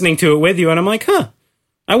 I'm listening to it with you, and I'm like,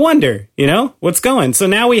 I wonder, what's going. So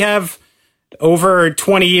now we have over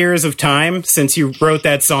 20 years of time since you wrote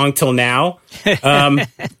that song till now.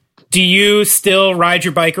 Do you still ride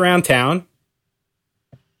your bike around town?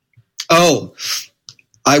 Oh,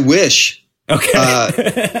 I wish. Okay.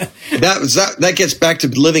 That gets back to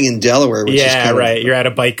living in Delaware, which is kind right. You're out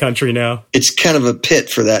of bike country now. It's kind of a pit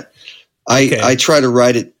for that. I try to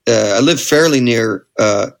ride it. I live fairly near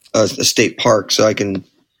a state park, so I can.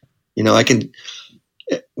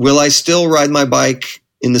 Will I still ride my bike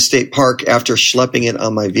in the state park after schlepping it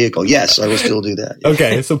on my vehicle? Yes, I will still do that. Yeah.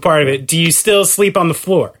 Okay, so part of it. Do you still sleep on the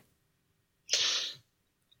floor?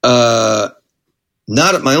 Not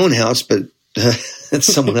at my own house, but at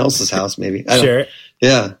someone else's house, maybe. Sure.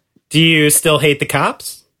 Yeah. Do you still hate the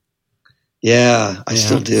cops? Yeah, I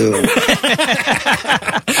still do.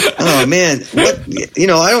 Oh man,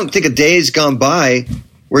 I don't think a day's gone by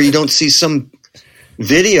where you don't see some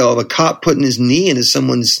video of a cop putting his knee into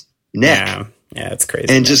someone's neck. Yeah, it's crazy.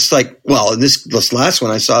 And just in this last one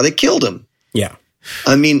I saw, they killed him. Yeah.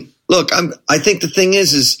 I mean, look, I think the thing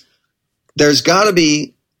is there's got to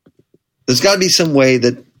be some way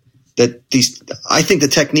that these. I think the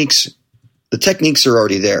techniques are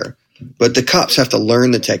already there, but the cops have to learn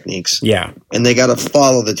the techniques. Yeah, and they got to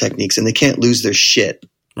follow the techniques, and they can't lose their shit.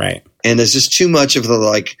 Right. And there's just too much of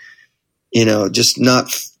the just not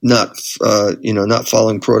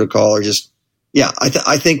following protocol or just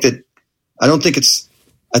I think that I don't think it's.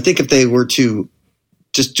 I think if they were to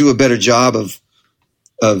just do a better job of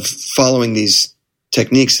following these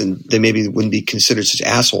techniques, then they maybe wouldn't be considered such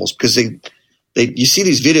assholes, because you see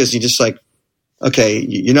these videos and you're just like, okay,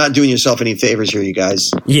 you're not doing yourself any favors here, you guys.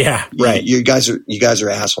 Yeah, right. You guys are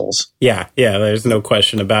assholes. Yeah. There's no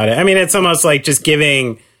question about it. I mean, it's almost like just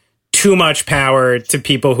giving too much power to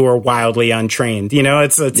people who are wildly untrained. You know,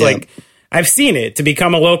 it's like, I've seen it. To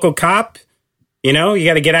become a local cop, you know, you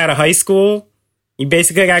got to get out of high school. You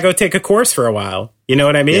basically got to go take a course for a while. You know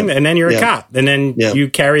what I mean? And then you're a cop. And then you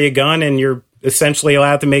carry a gun and you're essentially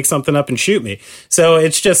allowed to make something up and shoot me. So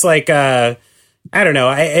it's just like, I don't know.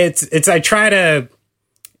 I try to,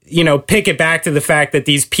 you know, pick it back to the fact that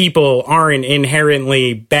these people aren't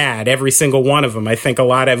inherently bad. Every single one of them. I think a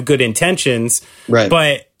lot have good intentions. Right.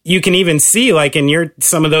 But you can even see, like, in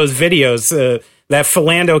some of those videos, that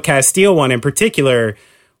Philando Castile one in particular,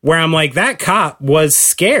 where I'm like, that cop was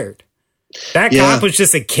scared. That cop was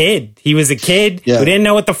just a kid. He was a kid who didn't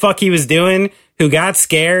know what the fuck he was doing, who got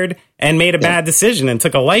scared and made a bad decision and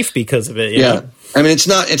took a life because of it. You know? I mean, it's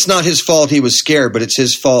not his fault he was scared, but it's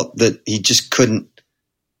his fault that he just couldn't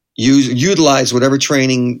utilize whatever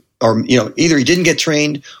training, or, you know, either he didn't get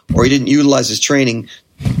trained or he didn't utilize his training.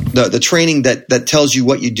 The training that tells you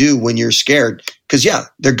what you do when you're scared, because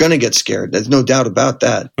they're gonna get scared. There's no doubt about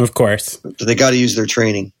that. Of course, but they got to use their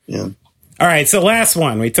training. Yeah. All right. So last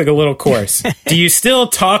one, we took a little course. Do you still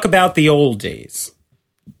talk about the old days?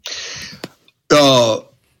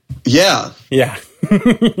 Yeah.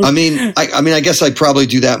 I mean, I guess I probably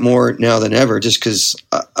do that more now than ever, just because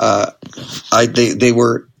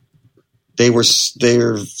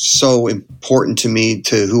they're so important to me,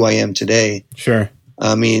 to who I am today. Sure.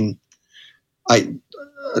 I mean,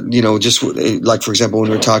 just like, for example, when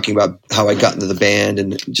we were talking about how I got into the band,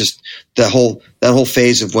 and just that whole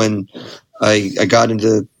phase of when I got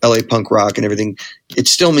into LA punk rock and everything, it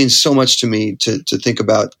still means so much to me to think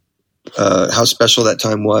about how special that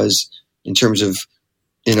time was, in terms of,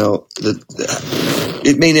 you know,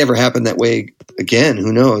 it may never happen that way again.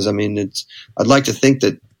 Who knows? I mean, I'd like to think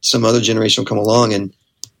that some other generation will come along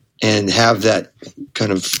and have that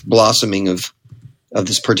kind of blossoming of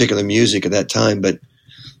this particular music at that time. But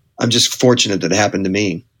I'm just fortunate that it happened to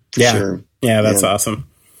me. Yeah. Sure. Yeah. That's awesome.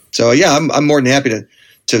 So I'm more than happy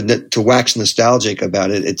to wax nostalgic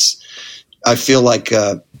about it. I feel like,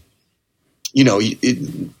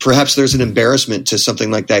 perhaps there's an embarrassment to something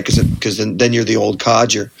like that, because then you're the old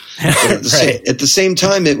codger. At the same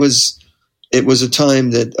time, it was a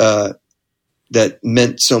time that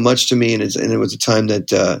meant so much to me, and it was a time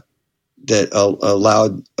that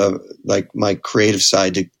allowed like my creative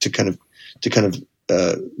side to kind of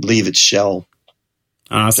leave its shell.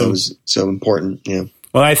 Awesome. That was so important. Yeah.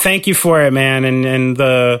 Well, I thank you for it, man, and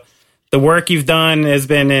the work you've done has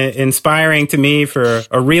been inspiring to me for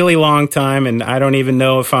a really long time, and I don't even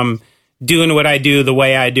know if I'm doing what I do the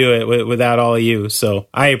way I do it without all of you. So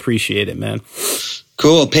I appreciate it, man.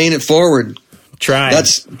 Cool. Paying it forward. Try.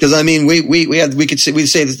 That's because, I mean, we'd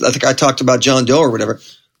say I think I talked about John Doe or whatever.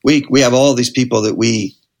 We have all these people that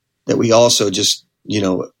we also just, you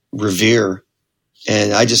know, revere,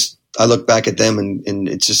 and I look back at them and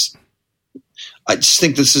it's just, I just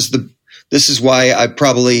think this is why I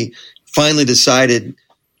probably finally decided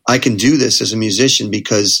I can do this as a musician,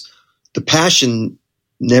 because the passion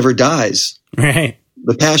never dies. Right.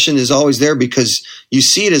 The passion is always there, because you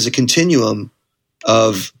see it as a continuum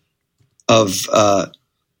of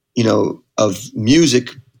music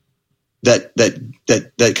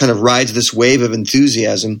that kind of rides this wave of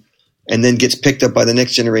enthusiasm, and then gets picked up by the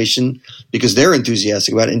next generation because they're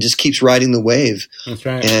enthusiastic about it, and just keeps riding the wave. That's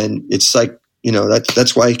right. And it's like, you know,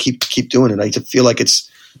 that's why I keep doing it. I feel like it's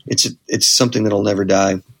something that'll never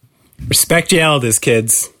die. Respect your elders,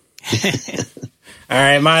 kids. All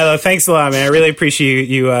right, Milo, thanks a lot, man. I really appreciate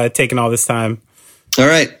you taking all this time. All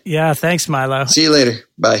right. Yeah, thanks, Milo. See you later.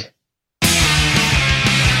 Bye.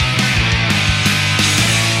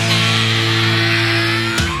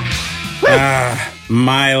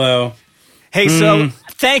 Milo. Hey, so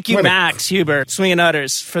thank you, Max Hubert, Swinging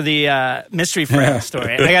Utters, for the mystery friend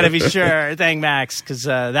story. I got to be sure to thank Max, because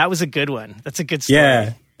that was a good one. That's a good story.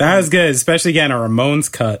 Yeah, that was good, especially getting a Ramones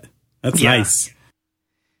cut. That's nice.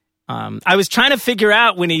 I was trying to figure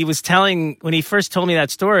out when he first told me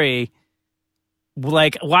that story,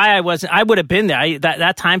 like why I would have been there.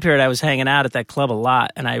 That time period I was hanging out at that club a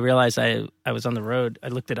lot, and I realized I was on the road. I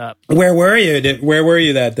looked it up. Where were you? Where were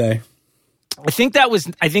you that day? I think that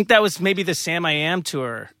was maybe the Sam I Am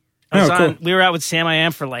tour. Cool. We were out with Sam I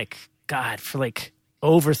Am for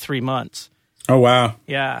over 3 months. Oh wow.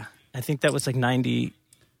 Yeah. I think that was like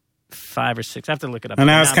 95 or 6. I have to look it up. And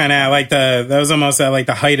that was kind of like that was almost at like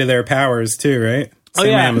the height of their powers too, right? Sam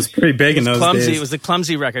I Am was pretty big in those days. It was a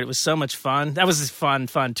clumsy record. It was so much fun. That was a fun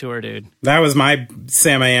tour, dude. That was my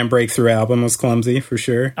Sam I Am breakthrough album, was Clumsy, for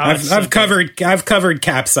sure. Oh, I've covered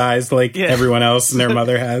Capsized like everyone else and their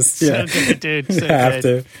mother has. So good, dude. So have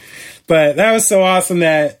to. But that was so awesome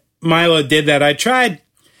that Milo did that. I tried,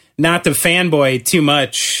 not to fanboy too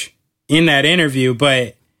much in that interview,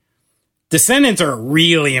 but Descendents are a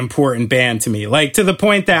really important band to me. Like, to the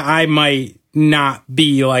point that I might not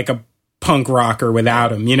be like a punk rocker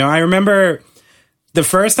without them. You know, I remember the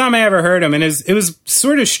first time I ever heard them, and it was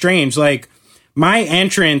sort of strange. Like, my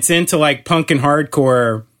entrance into like punk and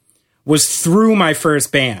hardcore was through my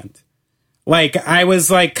first band. Like, I was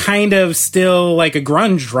like kind of still like a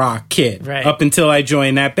grunge rock kid up until I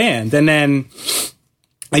joined that band. And then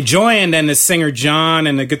I joined, and the singer John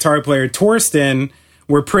and the guitar player Torsten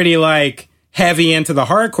were pretty like heavy into the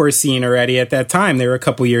hardcore scene already at that time. They were a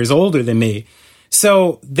couple years older than me.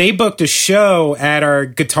 So they booked a show at our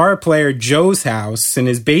guitar player Joe's house in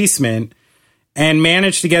his basement and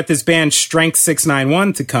managed to get this band Strength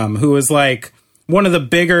 691 to come, who was like one of the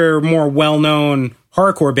bigger, more well-known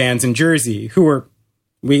hardcore bands in Jersey, who were,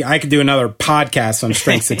 I could do another podcast on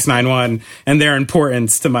Strength 691 and their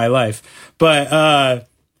importance to my life. But,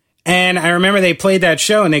 and I remember they played that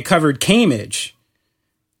show and they covered Camage.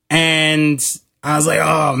 And I was like,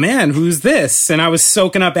 oh man, who's this? And I was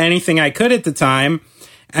soaking up anything I could at the time.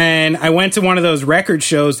 And I went to one of those record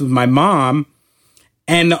shows with my mom.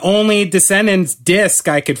 And the only Descendents disc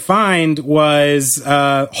I could find was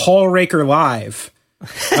Hallraker Live.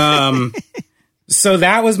 So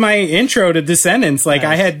that was my intro to Descendents. Like,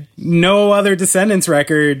 nice. I had no other Descendents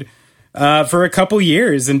record for a couple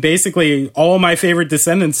years. And basically all my favorite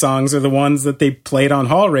Descendents songs are the ones that they played on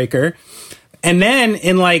Hallraker. And then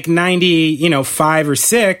in like 95 or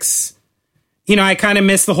 6, I kind of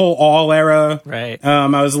missed the whole All era. Right.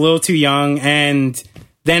 I was a little too young. And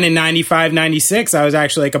then in 95, 96, I was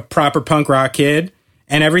actually like a proper punk rock kid.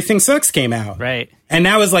 And Everything Sucks came out. Right. And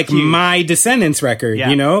that was like my Descendents record,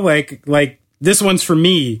 like this one's for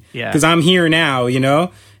me. Yeah. Because I'm here now,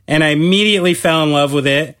 And I immediately fell in love with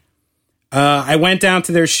it. I went down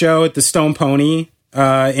to their show at the Stone Pony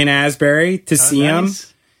in Asbury to see them.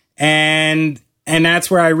 And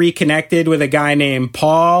that's where I reconnected with a guy named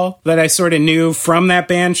Paul that I sort of knew from that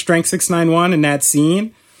band, Strength 691, and that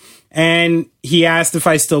scene. And he asked if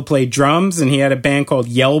I still played drums, and he had a band called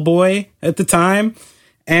Yell Boy at the time.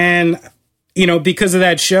 And, because of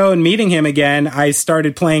that show and meeting him again, I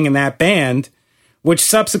started playing in that band, which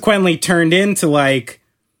subsequently turned into like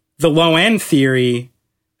the Low End Theory,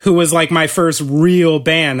 who was like my first real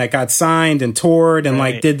band that got signed and toured and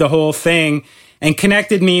like did the whole thing. And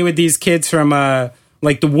connected me with these kids from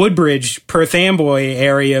like the Woodbridge, Perth Amboy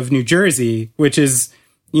area of New Jersey, which is,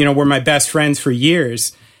 were my best friends for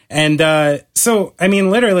years. And so, I mean,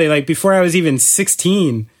 literally, like before I was even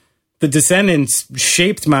 16, the Descendents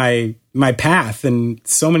shaped my path in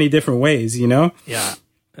so many different ways, Yeah,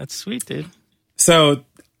 that's sweet, dude. So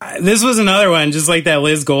this was another one, just like that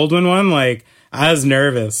Liz Goldwyn one, like, I was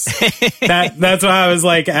nervous. That's why I was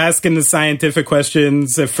like asking the scientific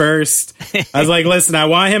questions at first. I was like, listen, I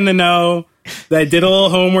want him to know that I did a little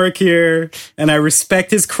homework here and I respect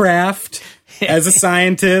his craft as a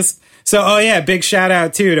scientist. So, big shout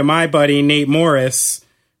out too to my buddy, Nate Morris,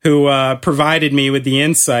 who provided me with the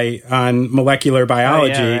insight on molecular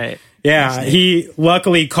biology. He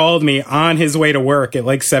luckily called me on his way to work at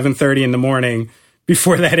like 7:30 in the morning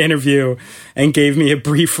before that interview and gave me a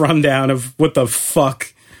brief rundown of what the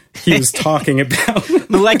fuck he was talking about.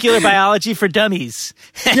 Molecular biology for dummies.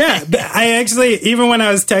 Yeah, I actually, even when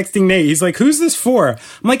I was texting Nate, he's like, who's this for? I'm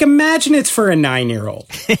like, imagine it's for a 9-year-old.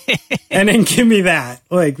 And then give me that.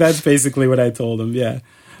 Like, that's basically what I told him, yeah.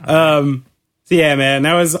 So yeah, man,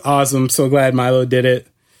 that was awesome. So glad Milo did it.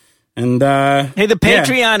 And hey, the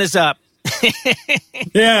Patreon is up.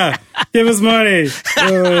 Yeah, give us money.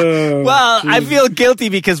 Oh, well, geez. I feel guilty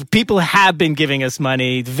because people have been giving us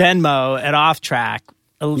money. Venmo at Off Track.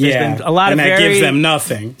 There's been a lot and of that gives them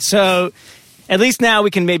nothing. So at least now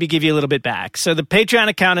we can maybe give you a little bit back. So the Patreon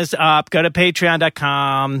account is up. Go to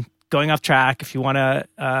patreon.com. Going Off Track if you want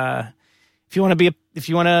to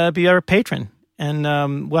be our patron,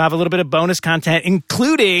 and we'll have a little bit of bonus content,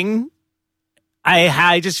 including.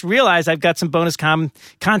 I just realized I've got some bonus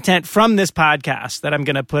content from this podcast that I'm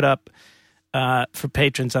going to put up for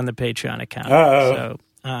patrons on the Patreon account. So,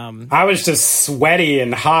 I was just sweaty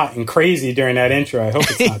and hot and crazy during that intro. I hope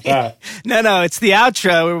it's not that. No, it's the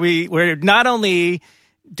outro where not only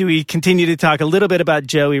do we continue to talk a little bit about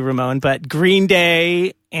Joey Ramone, but Green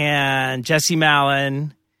Day and Jesse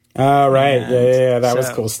Malin. Oh, right. Yeah. That was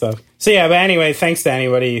cool stuff. So, but anyway, thanks to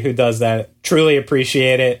anybody who does that. Truly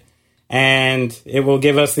appreciate it. And it will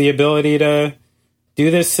give us the ability to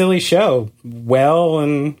do this silly show well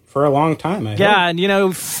and for a long time. I hope.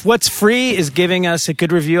 And what's free is giving us a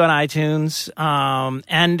good review on iTunes.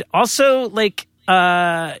 And also, like,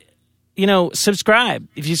 subscribe.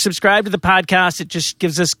 If you subscribe to the podcast, it just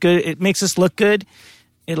gives us good. It makes us look good.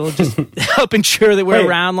 It'll just help ensure that we're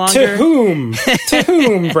around longer. To whom? To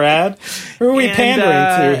whom, Brad? Who are we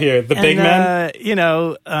pandering to here? The big men?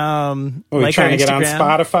 Are we like trying to get on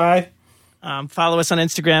Spotify? Follow us on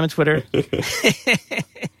Instagram and Twitter.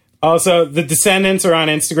 Also, the Descendents are on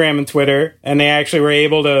Instagram and Twitter, and they actually were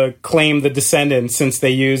able to claim the Descendants since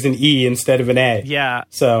they used an E instead of an A. Yeah.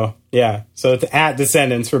 So it's at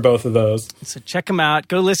Descendants for both of those. So check them out.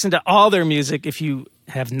 Go listen to all their music if you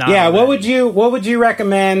have not. Yeah, already. what would you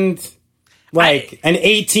recommend, an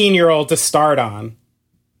 18-year-old to start on?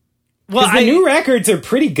 Well, the new records are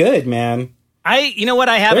pretty good, man. You know what?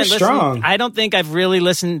 I haven't listened. Strong. I don't think I've really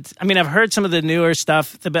listened. I mean, I've heard some of the newer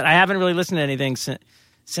stuff, but I haven't really listened to anything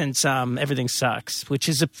since Everything Sucks, which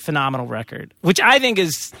is a phenomenal record, which I think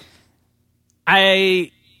is,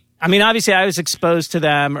 I mean, obviously I was exposed to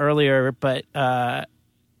them earlier, but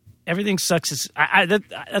Everything Sucks is,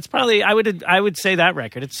 that's probably, I would say that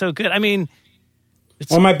record. It's so good. I mean,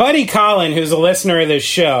 my buddy Colin, who's a listener of this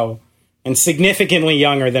show and significantly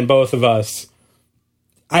younger than both of us,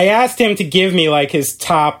 I asked him to give me his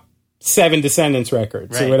top 7 Descendants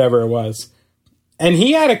records or whatever it was. And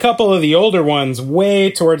he had a couple of the older ones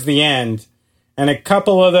way towards the end. And a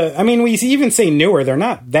couple of we even say newer. They're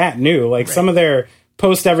not that new. Some of their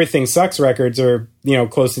post Everything Sucks records are,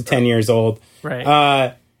 close to 10 years old.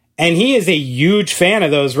 Right. And he is a huge fan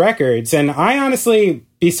of those records. And I honestly,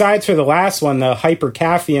 besides for the last one, the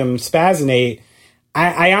Hypercaphium Spazzinate,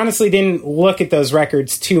 I honestly didn't look at those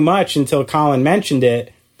records too much until Colin mentioned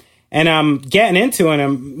it. And I'm getting into it.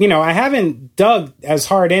 I haven't dug as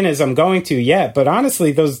hard in as I'm going to yet. But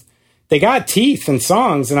honestly, they got teeth and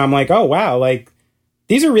songs. And I'm like, oh, wow.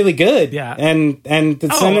 These are really good. Yeah. And the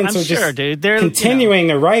Descendants are just dude. They're continuing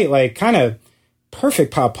to write kind of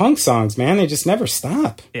perfect pop punk songs, man. They just never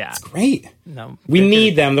stop. Yeah. It's great. No, we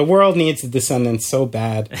need them. The world needs the Descendants so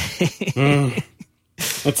bad.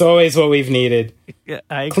 That's always what we've needed.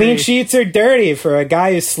 I agree. Clean sheets are dirty for a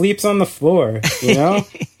guy who sleeps on the floor,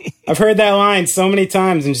 I've heard that line so many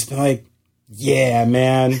times and just been like, yeah,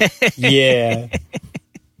 man. Yeah.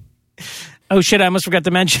 Oh, shit, I almost forgot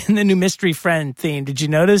to mention the new Mystery Friend theme. Did you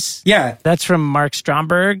notice? Yeah. That's from Mark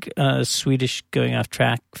Stromberg, a Swedish Going Off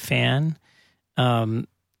Track fan.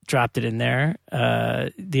 Dropped it in there.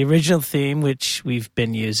 The original theme, which we've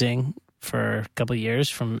been using for a couple of years,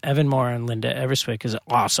 from Evan Moore and Linda Everswick, is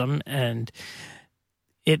awesome, and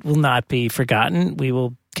it will not be forgotten. We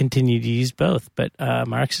will continue to use both, but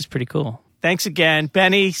Mark's is pretty cool. Thanks again.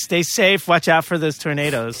 Benny, stay safe. Watch out for those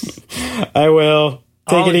tornadoes. I will.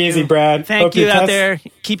 Take it easy, Brad. Thank you out there.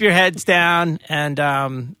 Keep your heads down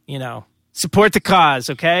and, support the cause,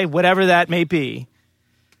 okay? Whatever that may be.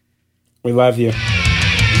 We love you.